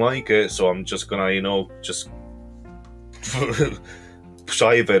doesn't like it, so I'm just gonna, just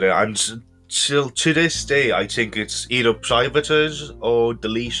private it." And till to this day, I think it's either privated or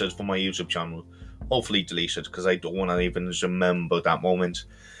deleted from my YouTube channel. Hopefully deleted, because I don't want to even remember that moment.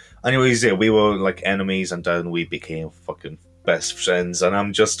 Anyways, yeah, we were like enemies, and then we became fucking best friends, and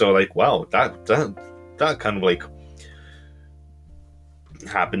I'm just like, wow, that kind of like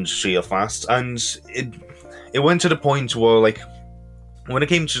happened real fast, and it went to the point where like when it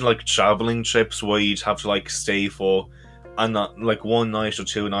came to like traveling trips where you'd have to like stay for like 1 night or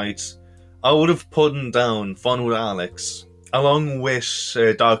 2 nights, I would have put down Fun with Alex along with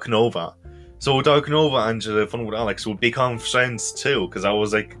Dark Nova. So Dark Nova and Fun with Alex would become friends too, because I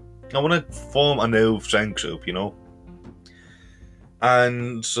was like, I want to form a new friend group,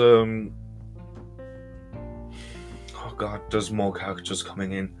 And oh god, there's more characters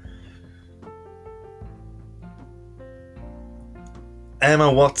coming in.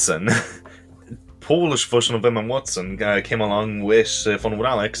 Emma Watson, Polish version of Emma Watson, came along with Fun with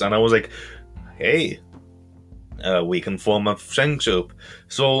Alex, and I was like, hey, we can form a friend group.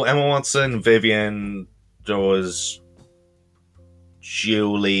 So Emma Watson, Vivian, there was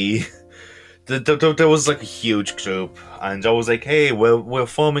Julie. There was like a huge group, and I was like, hey, we're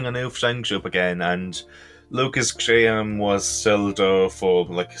forming a new friend group again, and Lucas Graham was still there for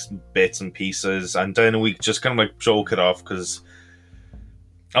like bits and pieces, and then we just kind of like broke it off because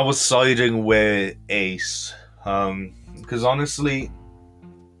I was siding with Ace, because honestly,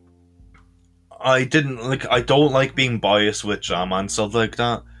 I don't like being biased with Drama and stuff like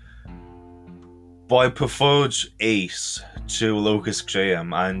that, but I preferred Ace to Lucas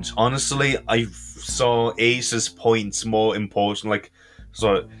Graham, and honestly, I saw Ace's points more important,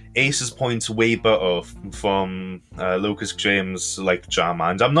 Ace's points way better from Lucas Graham's like Drama,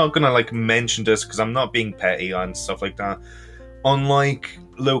 and I'm not gonna like mention this because I'm not being petty and stuff like that. Unlike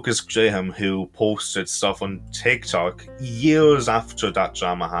Lucas Graham, who posted stuff on TikTok years after that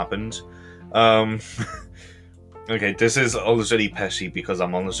drama happened. Okay, this is already petty because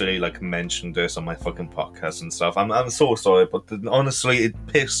I'm honestly like mentioned this on my fucking podcast and stuff. I'm so sorry, but honestly, it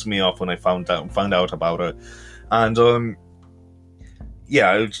pissed me off when I found out about it, and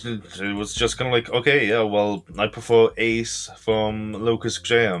yeah, it was just kind of like, okay, yeah, well, I prefer Ace from Lucas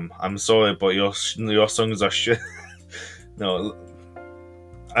Graham. I'm sorry, but your songs are shit. No,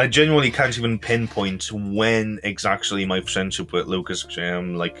 I genuinely can't even pinpoint when exactly my friendship with Lucas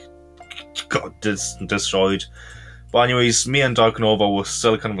Graham got destroyed. But anyways, me and Dark Nova were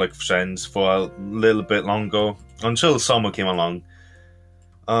still kind of like friends for a little bit longer until Summer came along.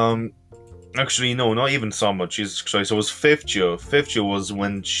 Actually, no, not even Summer. Jesus Christ, it was 5th year. 5th year was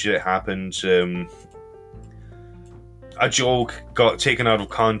when shit happened. A joke got taken out of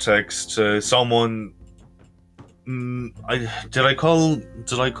context. Someone. Did I call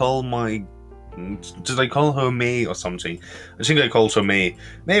her May or something? I think I called her May.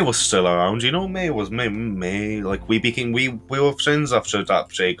 May was still around, May was May. Like we were friends after that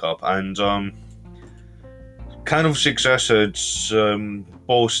breakup, and kind of suggested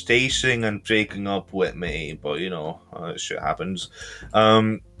both dating and breaking up with me, but shit happens.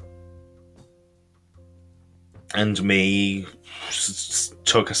 And May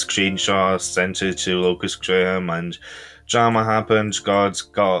took a screenshot, sent it to Lucas Graham, and drama happened. God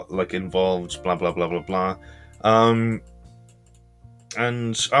got like involved. Blah blah blah blah blah.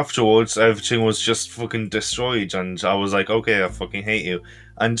 And afterwards, everything was just fucking destroyed, and I was like, okay, I fucking hate you.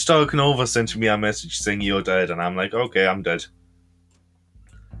 And Darkanova sent me a message saying you're dead, and I'm like, okay, I'm dead.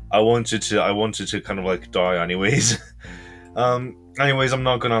 I wanted to kind of like die anyways. Anyways, I'm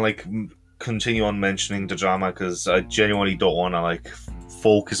not gonna like continue on mentioning the drama because I genuinely don't want to like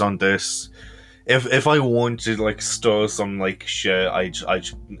focus on this. If I wanted to like stir some like shit, I'd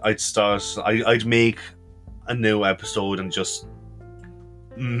make a new episode and just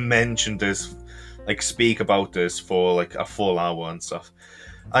mention this, like speak about this for like a full hour and stuff.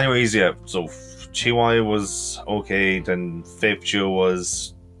 Anyways, yeah, so Chihuahua was okay, then fifth year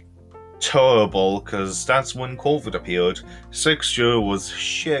was terrible because that's when COVID appeared. Sixth year was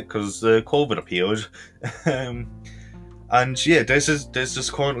shit because COVID appeared. And yeah, this is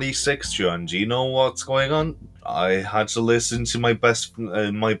currently sixth year, and do you know what's going on? I had to listen to my best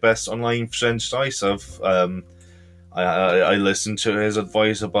online friend Dysov. I listened to his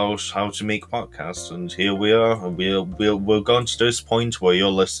advice about how to make podcasts, and here we are. We're gone to this point where you're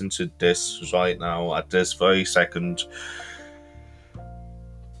listening to this right now at this very second.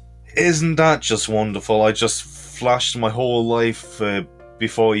 Isn't that just wonderful? I just flashed my whole life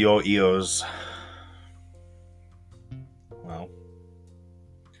before your ears. Well,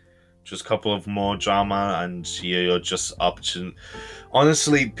 just a couple of more drama, and you're just up to.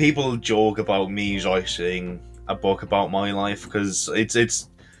 Honestly, people joke about me writing a book about my life because it's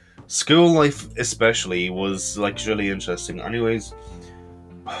school life especially was like really interesting. Anyways,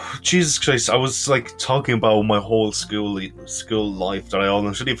 Jesus Christ, I was like talking about my whole school life that I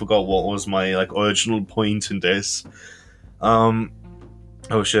honestly forgot what was my like original point in this.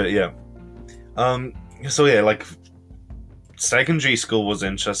 Oh shit, yeah. So yeah, like secondary school was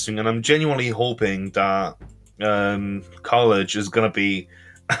interesting, and I'm genuinely hoping that college is gonna be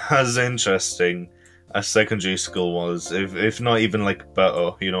as interesting as secondary school was, if not even like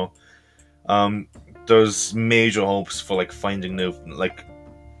better, you know. There's major hopes for like finding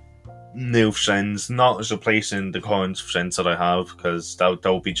new friends, not replacing the current friends that I have, because that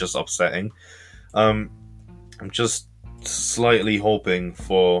would be just upsetting. I'm just slightly hoping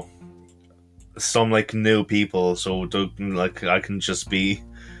for some like new people, so like I can just be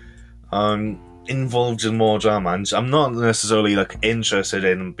involved in more drama. And I'm not necessarily like interested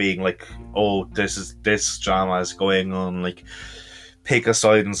in being like, oh, this drama is going on, like pick a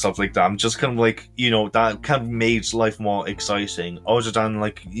side and stuff like that. I'm just kind of like, you know, that kind of made life more exciting. Other than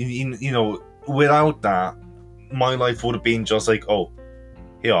like, you know, without that, my life would have been just like, oh,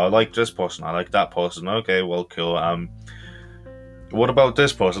 yeah, I like this person, I like that person. Okay, well, cool. What about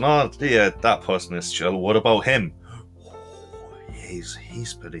this person? Oh, yeah, that person is chill. What about him?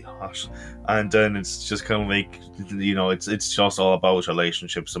 He's pretty hot. And then it's just kind of like, you know, it's just all about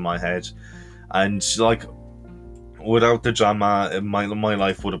relationships in my head. And like, without the drama, my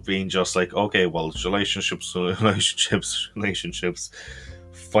life would have been just like, okay, well, relationships.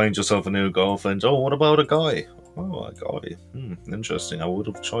 Find yourself a new girlfriend. Oh, what about a guy? Oh, a guy. Interesting. I would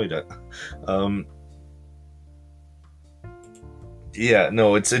have tried it. Yeah,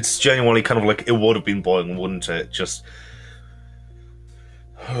 no, it's genuinely kind of like it would have been boring, wouldn't it? Just.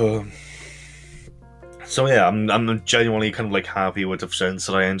 So yeah, I'm genuinely kind of like happy with the friends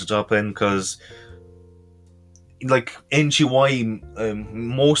that I ended up in, because like in TY,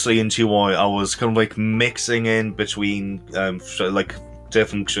 mostly in TY, I was kind of like mixing in between like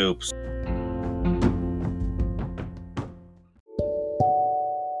different groups.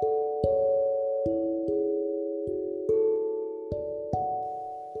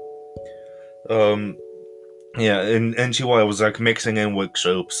 Yeah, in NTY I was like mixing in with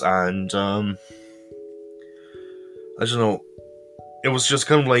groups, and I don't know, it was just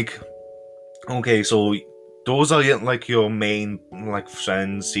kind of like, okay, so those are like your main like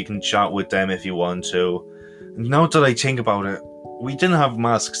friends. You can chat with them if you want to. Now that I think about it, we didn't have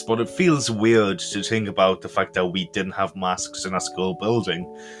masks, but it feels weird to think about the fact that we didn't have masks in a school building.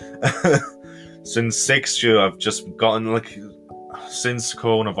 Since sixth year, I've just gotten like, since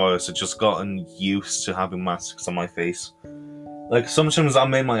coronavirus, I've just gotten used to having masks on my face. Like sometimes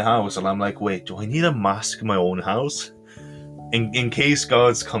I'm in my house and I'm like, wait, do I need a mask in my own house? In case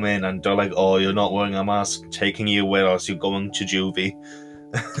guards come in and they're like, oh, you're not wearing a mask, taking you with us, you're going to juvie.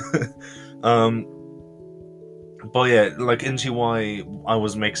 But yeah, like in TY, I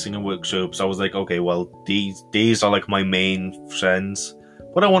was mixing in workshops. I was like, okay, well, these are like my main friends,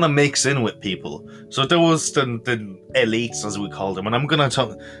 but I want to mix in with people. So there was the elites, as we call them, and I'm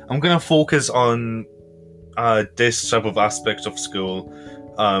gonna focus on this type of aspect of school.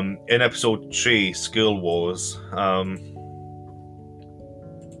 In episode 3, School Wars.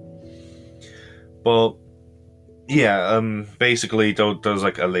 But yeah, basically there's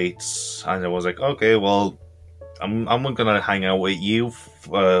like elites, and I was like, okay, well, I'm gonna hang out with you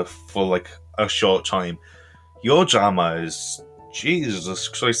for like a short time. Your drama is Jesus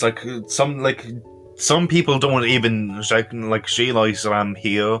Christ, some people don't even realize that I'm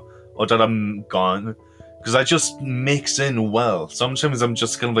here or that I'm gone. Because I just mix in well. Sometimes I'm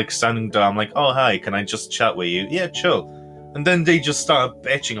just kind of like standing there. I'm like, oh, hi, can I just chat with you? Yeah, chill. And then they just start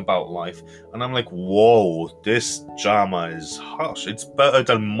bitching about life. And I'm like, whoa, this drama is harsh. It's better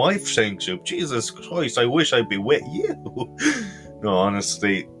than my friendship. Jesus Christ, I wish I'd be with you. No,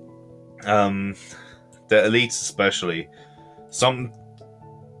 honestly. The elites especially. Some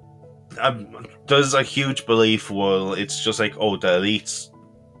there's a huge belief, well, it's just like, oh, the elites,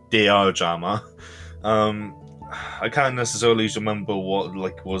 they are drama. I can't necessarily remember what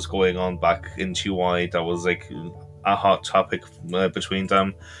like was going on back in TY that was like a hot topic between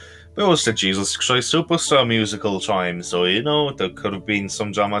them. But it was the Jesus Christ Superstar musical time, so there could have been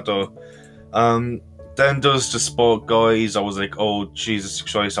some drama though. Then there's the sport guys. I was like, oh Jesus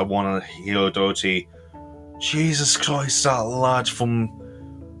Christ, I want to hear Dirty. Jesus Christ, that lad from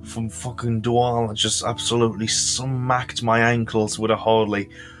fucking Douala just absolutely smacked my ankles with a Harley.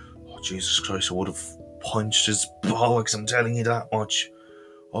 Oh, Jesus Christ, I would have punched his bollocks, I'm telling you that much.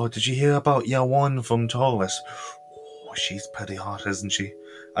 Oh, did you hear about Yawan from Torres? Oh, she's pretty hot, isn't she?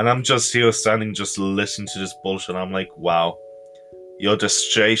 And I'm just here standing, just listening to this bullshit, and I'm like, wow, you're the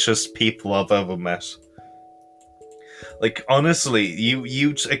straightest people I've ever met. Like, honestly,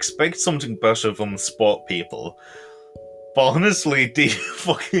 you'd expect something better from sport people. But honestly, they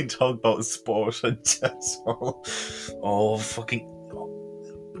fucking talk about sport and that's all. Oh, fucking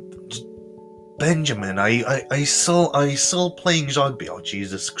Benjamin, I saw playing rugby. Oh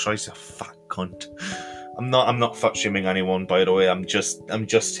Jesus Christ, you fat cunt! I'm not fat shaming anyone, by the way. I'm just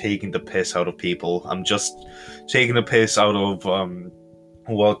taking the piss out of people. I'm just taking the piss out of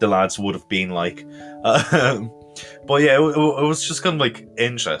what the lads would have been like. But yeah, it was just kind of like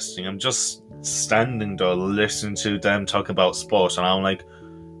interesting. I'm just standing there listening to them talk about sports, and I'm like,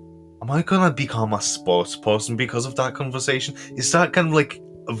 am I gonna become a sports person because of that conversation? Is that kind of like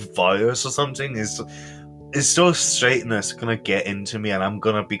a virus or something? Is those straightness gonna get into me and I'm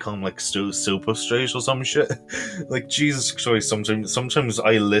gonna become like super straight or some shit? Like Jesus Christ, sometimes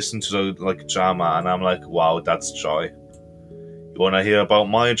I listen to the like drama and I'm like, wow, that's joy. You wanna hear about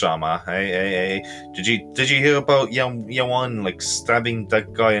my drama? Hey. Did you hear about Yawan like stabbing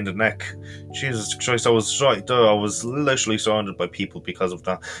that guy in the neck? Jesus Christ, I was right there. I was literally surrounded by people because of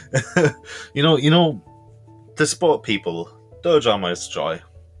that. you know, the sport people, their drama is joy.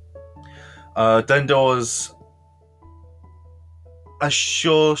 Then there was a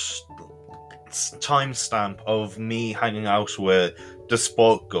short timestamp of me hanging out with the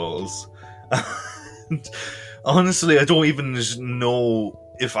sport girls. And honestly, I don't even know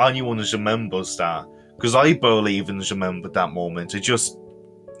if anyone remembers that, because I barely even remember that moment. I just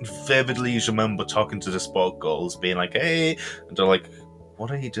vividly remember talking to the sport girls, being like, hey, and they're like,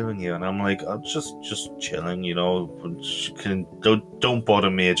 what are you doing here? And I'm like, I'm just chilling, don't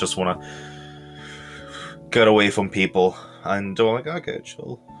bother me, I just want to get away from people. And they're like, okay,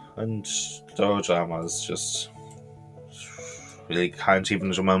 chill. And their dramas just really can't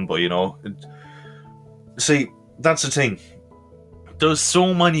even remember, See, that's the thing. There's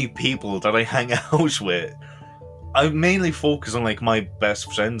so many people that I hang out with. I mainly focus on like my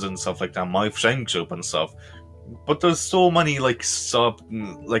best friends and stuff like that, my friend group and stuff. But there's so many like sub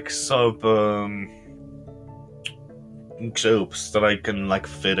groups that I can like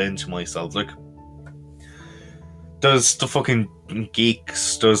fit into myself. Like, there's the fucking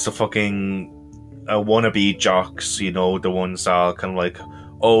geeks, there's the fucking wannabe jocks, the ones that are kind of like,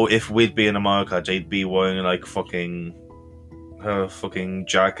 oh, if we'd be in America, they'd be wearing like fucking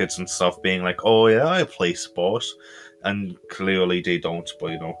jackets and stuff, being like, oh yeah, I play sport, and clearly they don't,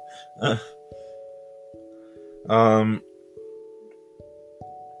 but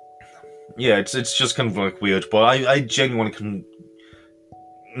yeah, it's just kind of like weird, but I genuinely can,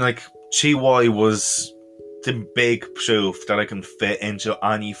 like, TY was the big proof that I can fit into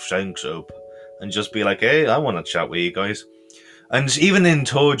any friend group and just be like, hey, I want to chat with you guys. And even in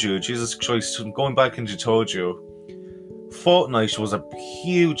Tojo, Jesus Christ, going back into Tojo, Fortnite was a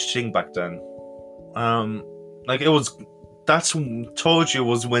huge thing back then. Tojo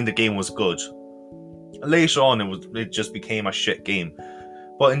was when the game was good. Later on, it just became a shit game.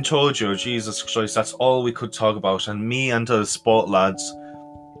 But in Tojo, Jesus Christ, that's all we could talk about. And me and the sport lads,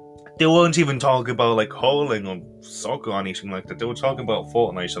 they weren't even talking about like hurling or soccer or anything like that. They were talking about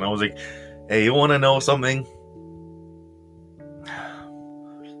Fortnite, and I was like, hey, you want to know something?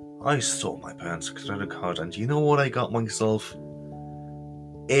 I stole my parents' credit card, and you know what I got myself?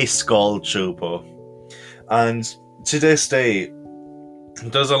 A Skull Trooper. And to this day,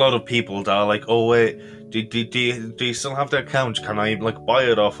 there's a lot of people that are like, oh wait, do you still have the account? Can I like buy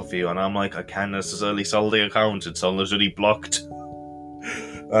it off of you? And I'm like, I can't necessarily sell the account, it's already blocked.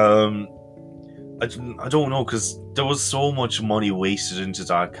 I don't know, because there was so much money wasted into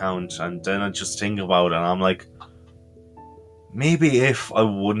that account, and then I just think about it and I'm like, maybe if I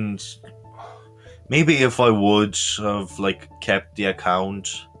would have like kept the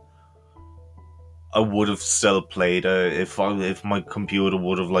account, I would have still played it. If my computer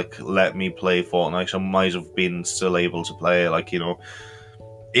would have like let me play Fortnite, I might have been still able to play it. Like, you know,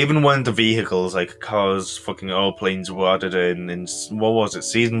 even when the vehicles like cars, fucking airplanes were added in what was it,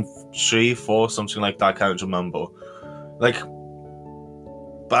 season 3, 4, something like that. I can't remember. Like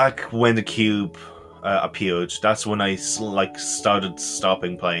back when the cube appeared, that's when I like started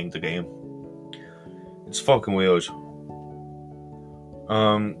stopping playing the game. It's fucking weird.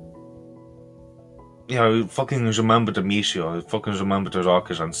 Yeah, I fucking remember the meteor, I fucking remember the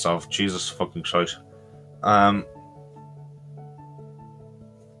rocket and stuff. Jesus fucking Christ.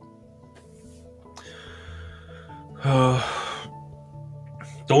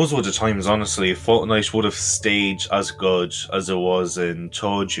 Those were the times, honestly. Fortnite would have stayed as good as it was in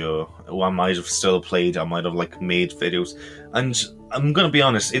Tojo. I might have still played, I might have like made videos. And I'm gonna be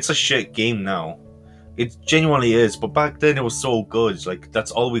honest, it's a shit game now. It genuinely is, but back then it was so good, like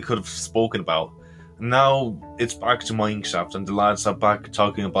that's all we could have spoken about. Now it's back to Minecraft and the lads are back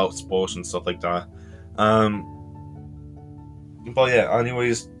talking about sports and stuff like that. But yeah,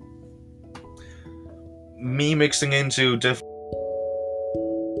 anyways, me mixing into different...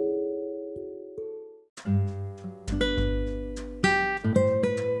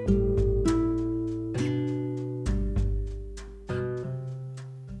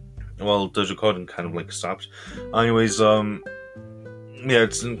 Well, the recording kind of like stopped. Anyways, yeah,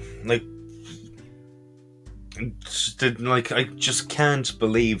 it's like I just can't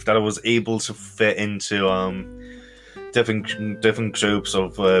believe that I was able to fit into different groups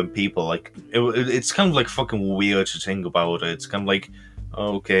of people. Like it's kind of like fucking weird to think about it. It's kind of like,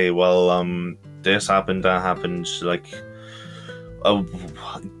 okay, well, this happened, that happened. Like, I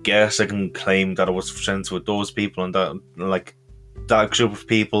guess I can claim that I was friends with those people and that, like, that group of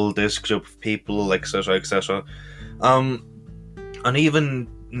people, this group of people, etc., etc. And even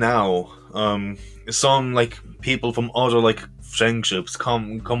now, some like people from other like friend groups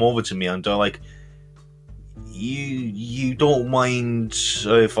come over to me and they're like, you don't mind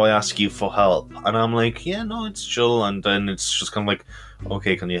if I ask you for help? And I'm like, yeah, no, it's chill. And then it's just kind of like,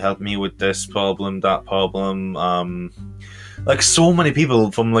 okay, can you help me with this problem, that problem? Like, so many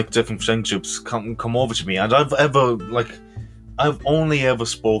people from like different friend groups come over to me, and I've only ever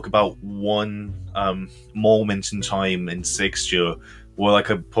spoke about one moment in time in 6th year where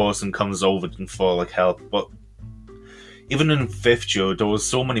like a person comes over for like help. But even in 5th year, there was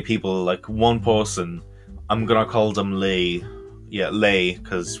so many people. Like one person, I'm gonna call them Lay. Yeah, Lay,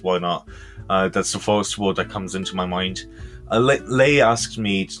 because why not? That's the first word that comes into my mind. Lay asked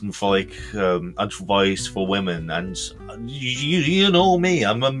me for like advice for women, and you know me,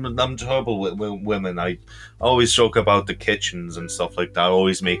 I'm terrible with women. I always joke about the kitchens and stuff like that. I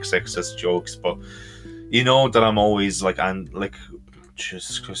always make sexist jokes, but you know that I'm always like, and like,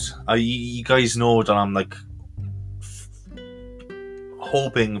 just cause you guys know that I'm like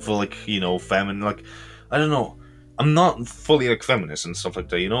hoping for like, you know, feminine, like, I don't know. I'm not fully like feminist and stuff like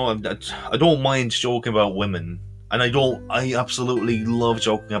that, you know. I don't mind joking about women. And I absolutely love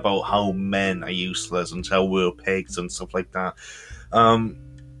joking about how men are useless and how we're pigs and stuff like that. But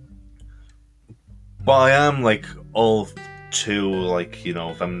I am like all too like, you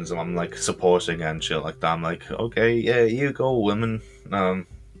know, feminism. I'm like supporting and shit like that. I'm like, okay, yeah, you go, women. And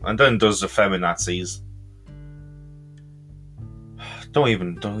then there's the feminazis. Don't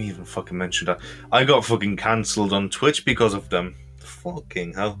even fucking mention that. I got fucking cancelled on Twitch because of them.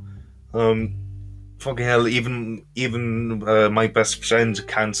 Fucking hell. Fucking hell, even my best friend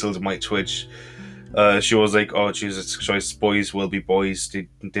cancelled my Twitch. She was like, oh Jesus Christ, boys will be boys.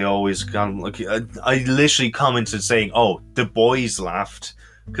 They always come. Like, I literally commented saying, oh, the boys laughed,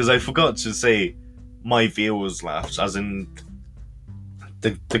 because I forgot to say my viewers laughed, as in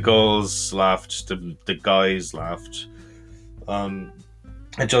the girls laughed, the guys laughed. I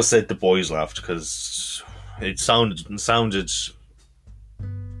just said the boys laughed because it sounded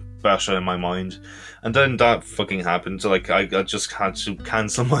better in my mind. And then that fucking happened. Like, I just had to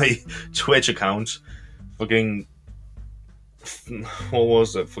cancel my Twitch account. Fucking, what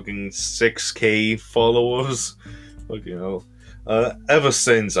was it? Fucking 6k followers. Fucking hell. Ever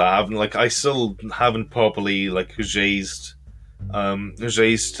since I still haven't properly raised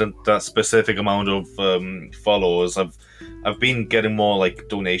that specific amount of followers. I've been getting more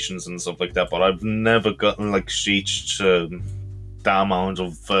donations and stuff like that, but I've never gotten reached that amount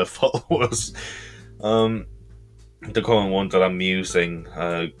of followers. The current one that I'm using,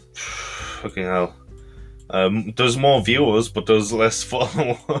 fucking hell. There's more viewers, but there's less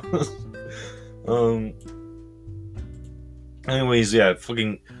followers. Anyways, yeah,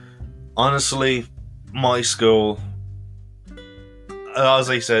 fucking honestly, my school, as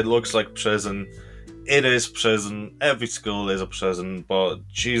I said, looks like prison. It is prison. Every school is a prison, but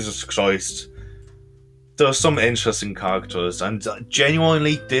Jesus Christ, there's some interesting characters, and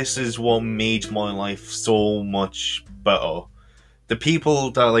genuinely, this is what made my life so much better. The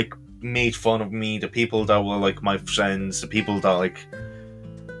people that made fun of me, the people that were my friends, the people that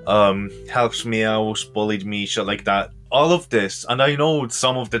helped me out, bullied me, shit like that. All of this, and I know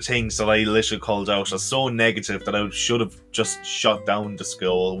some of the things that I literally called out are so negative that I should have just shut down the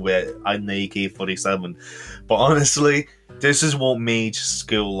school with an AK-47. But honestly, this is what made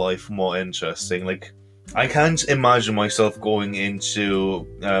school life more interesting. I can't imagine myself going into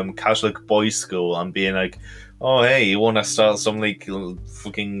Catholic boys' school and being like, oh, hey, you want to start some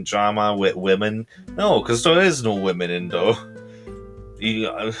fucking drama with women? No, because there is no women in there.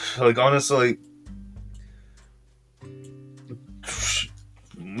 Honestly,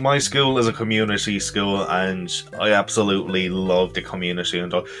 my school is a community school, and I absolutely love the community.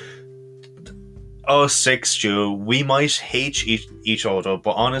 And our sixth year, we might hate each other,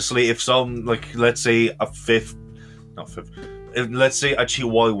 but honestly, if some let's say a let's say a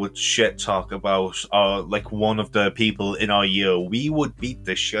TY would shit talk about one of the people in our year, we would beat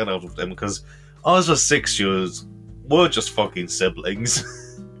the shit out of them, because us are 6 years, we're just fucking siblings.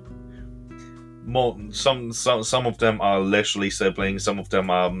 Some of them are literally siblings, some of them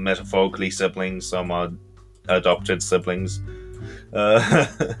are metaphorically siblings, some are adopted siblings,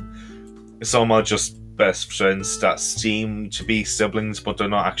 some are just best friends that seem to be siblings, but they're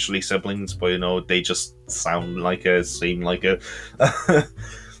not actually siblings, but they just sound like it, seem like it. But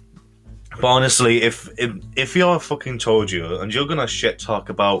honestly, if you're a fucking Tojo and you're gonna shit talk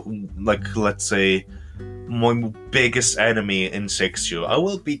about let's say my biggest enemy in 6th year, I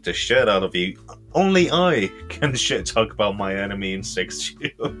will beat the shit out of you. Only I can shit talk about my enemy in 6th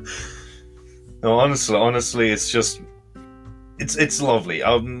year. No, honestly, it's just it's lovely.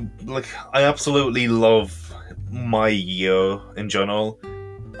 I absolutely love my year in general.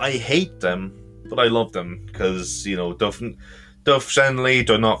 I hate them, but I love them because they're friendly,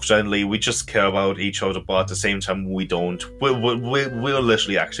 they're not friendly. We just care about each other, but at the same time, we don't. We're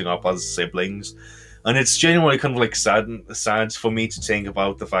literally acting up as siblings. And it's genuinely kind of sad for me to think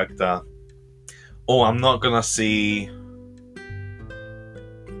about the fact that, oh, I'm not gonna see.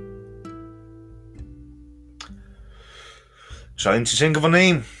 Trying to think of a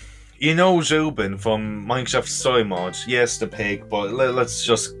name. Zubin from Minecraft Story Mod. Yes, the pig, but let's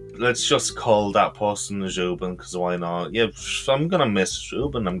just call that person Zubin, because why not? Yeah, I'm gonna miss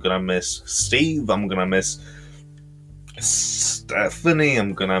Zubin. I'm gonna miss Steve. I'm gonna miss Stephanie.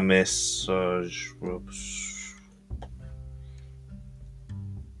 I'm gonna miss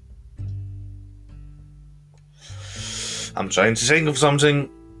I'm trying to think of something.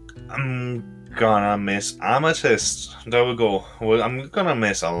 I'm gonna miss Amethyst. There we go. Well, I'm gonna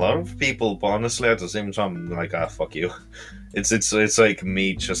miss a lot of people, but honestly, at the same time, fuck you. It's like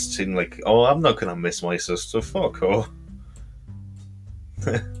me just saying oh, I'm not gonna miss my sister. Fuck her.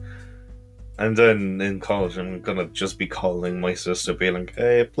 And then in college, I'm gonna just be calling my sister, being like,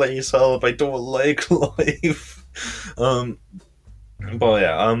 "Hey, please help! I don't like life." But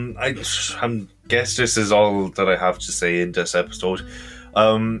yeah, I guess this is all that I have to say in this episode.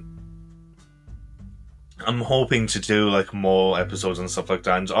 I'm hoping to do more episodes and stuff like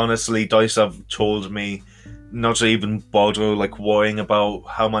that. And honestly, Dice have told me not to even bother worrying about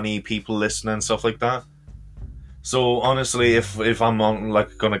how many people listen and stuff like that. So honestly, if I'm on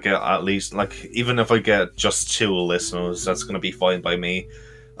gonna get at least even if I get just 2 listeners, that's gonna be fine by me.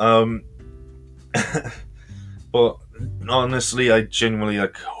 But honestly, I genuinely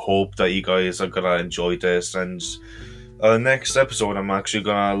hope that you guys are gonna enjoy this. And next episode, I'm actually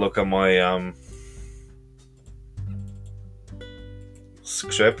gonna look at my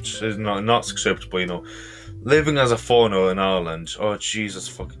script. Not script, but living as a foreigner in Ireland. Oh Jesus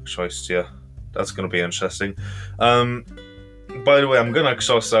fucking Christ, yeah. That's going to be interesting. By the way, I'm going to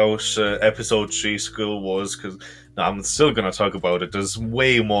cross out episode 3 School Wars, because I'm still going to talk about it. There's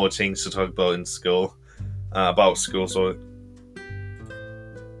way more things to talk about in school. About school, sorry.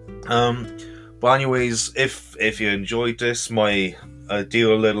 But anyways, if you enjoyed this, my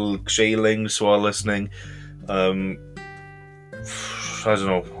dear little Shaylings who are listening, I don't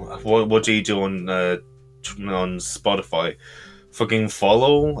know, what do you do on Spotify? Fucking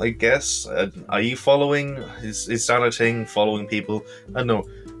follow, I guess. Are you following? Is that a thing? Following people? I don't know.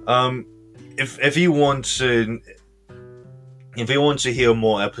 If you want to hear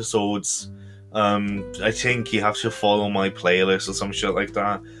more episodes, I think you have to follow my playlist or some shit like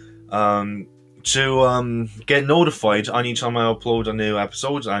that. To get notified anytime I upload a new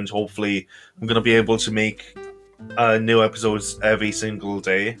episode, and hopefully I'm gonna be able to make new episodes every single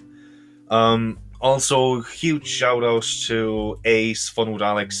day. Also, huge shout out to Ace, Fun with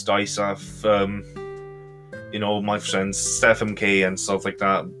Alex, Dysaf, my friends Steph MK and stuff like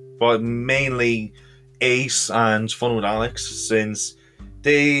that. But mainly Ace and Fun with Alex, since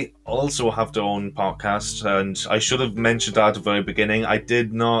they also have their own podcast, and I should have mentioned that at the very beginning. I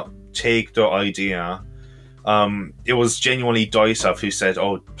did not take their idea. It was genuinely Dysaf who said,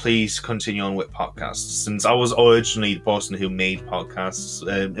 "Oh, please continue on with podcasts," since I was originally the person who made podcasts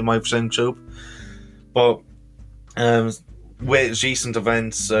in my friend group. But with recent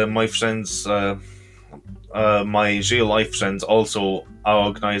events, my friends, my real life friends, also are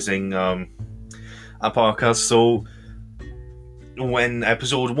organizing a podcast. So when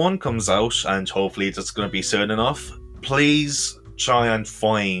episode 1 comes out, and hopefully that's going to be soon enough, please try and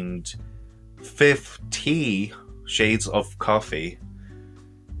find 50 Shades of Coffee,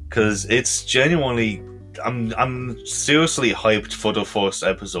 because it's genuinely, I'm seriously hyped for the first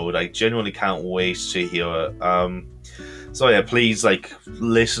episode. I genuinely can't wait to hear it. So yeah, please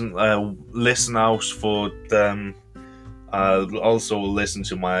listen out for them. Also listen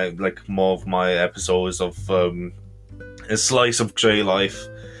to my more of my episodes of A Slice of Grey Life.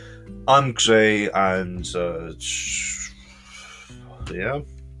 I'm Grey, and yeah,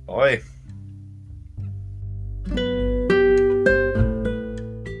 bye.